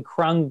attacking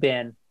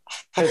Khruangbin.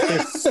 Because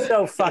they're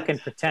so fucking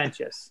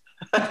pretentious.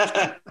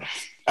 I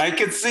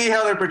can see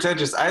how they're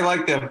pretentious. I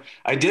like them.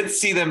 I did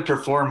see them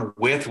perform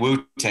with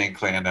Wu-Tang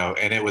Clan, though,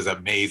 and it was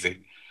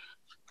amazing.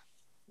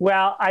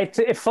 Well,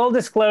 full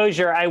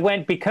disclosure, I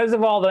went, because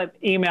of all the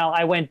email,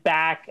 I went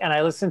back and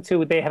I listened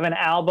to, they have an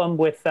album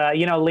with,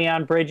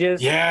 Leon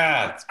Bridges.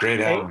 Yeah, it's a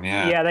great album,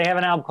 yeah. Yeah, they have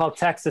an album called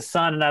Texas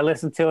Sun, and I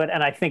listened to it,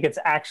 and I think it's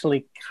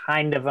actually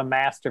kind of a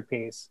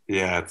masterpiece.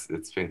 Yeah,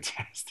 it's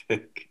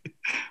fantastic.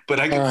 But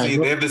I can see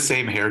they have the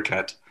same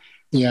haircut.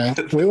 Yeah,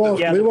 we won't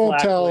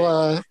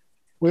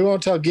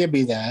tell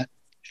Gibby that.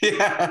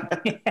 Yeah.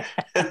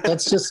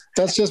 That's just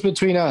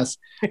between us.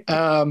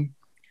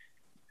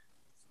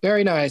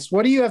 Very nice.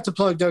 What do you have to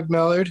plug, Doug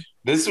Mellard?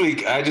 This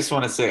week, I just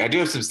want to say, I do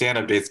have some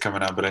stand-up dates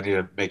coming up, but I need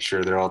to make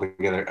sure they're all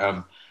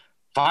together.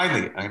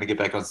 Finally, I'm going to get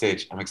back on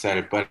stage. I'm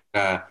excited. But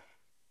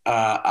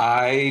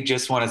I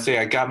just want to say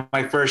I got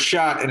my first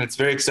shot, and it's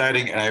very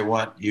exciting, and I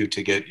want you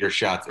to get your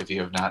shots if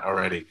you have not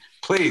already.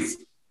 Please.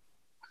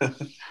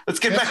 Let's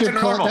get back to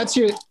normal.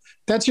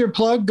 That's your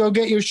plug? Go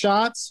get your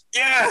shots?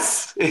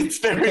 Yes! It's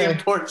very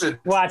important.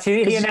 Watch,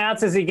 he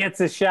announces he gets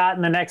his shot,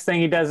 and the next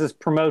thing he does is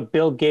promote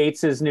Bill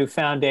Gates' new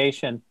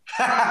foundation.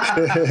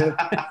 But,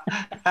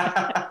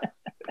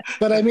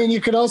 I mean, you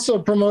could also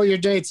promote your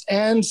dates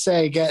and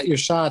say get your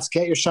shots.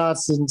 Get your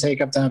shots doesn't take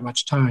up that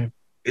much time.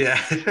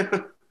 Yeah.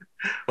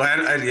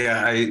 Well,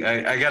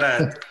 I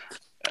gotta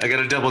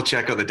double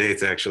check on the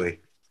dates actually,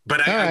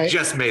 but I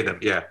just made them.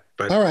 Yeah.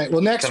 But all right.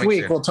 Well, next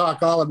week soon. we'll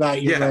talk all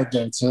about your road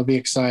dates. It'll be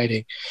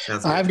exciting.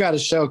 I've got a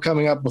show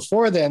coming up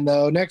before then,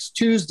 though. Next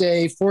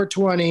Tuesday,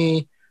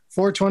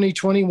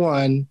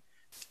 4/20/21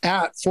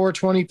 at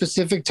 4:20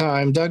 Pacific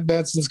time. Doug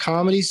Benson's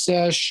Comedy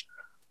Sesh,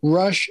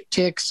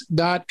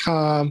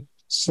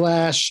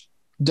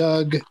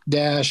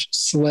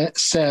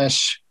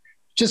 rushtix.com/Doug-Sesh.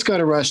 Just go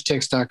to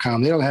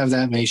rushtix.com. They don't have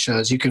that many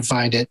shows. You can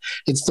find it.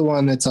 It's the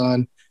one that's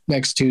on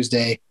next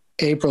Tuesday,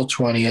 April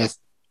 20th.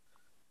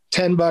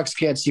 $10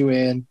 gets you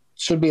in.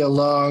 Should be a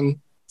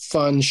long,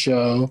 fun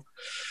show.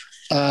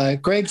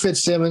 Greg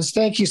Fitzsimmons,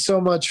 thank you so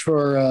much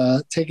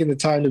for taking the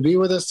time to be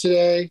with us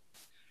today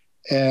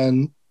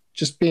and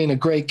just being a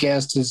great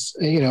guest.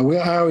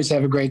 I always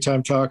have a great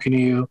time talking to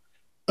you.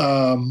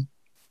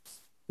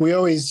 We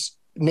always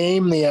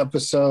name the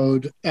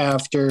episode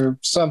after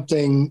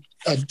something,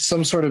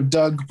 some sort of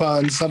Doug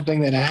pun,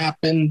 something that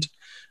happened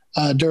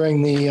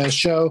during the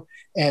show.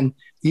 And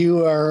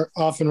you are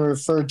often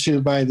referred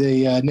to by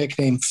the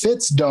nickname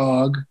Fitz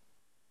Dog.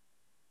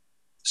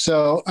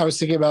 So I was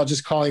thinking about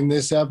just calling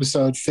this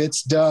episode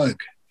Fitz Doug.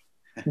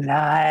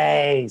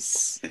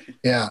 Nice.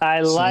 Yeah.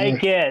 I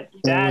like it.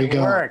 That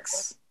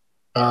works.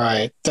 All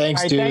right.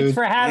 Thanks, dude. Thanks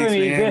for having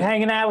me. Man. Good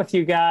hanging out with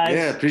you guys.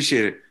 Yeah,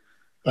 appreciate it.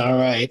 All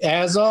right.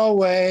 As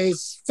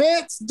always,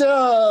 Fitz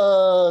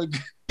Doug.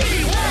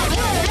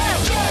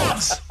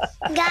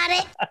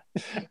 Got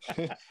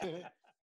it.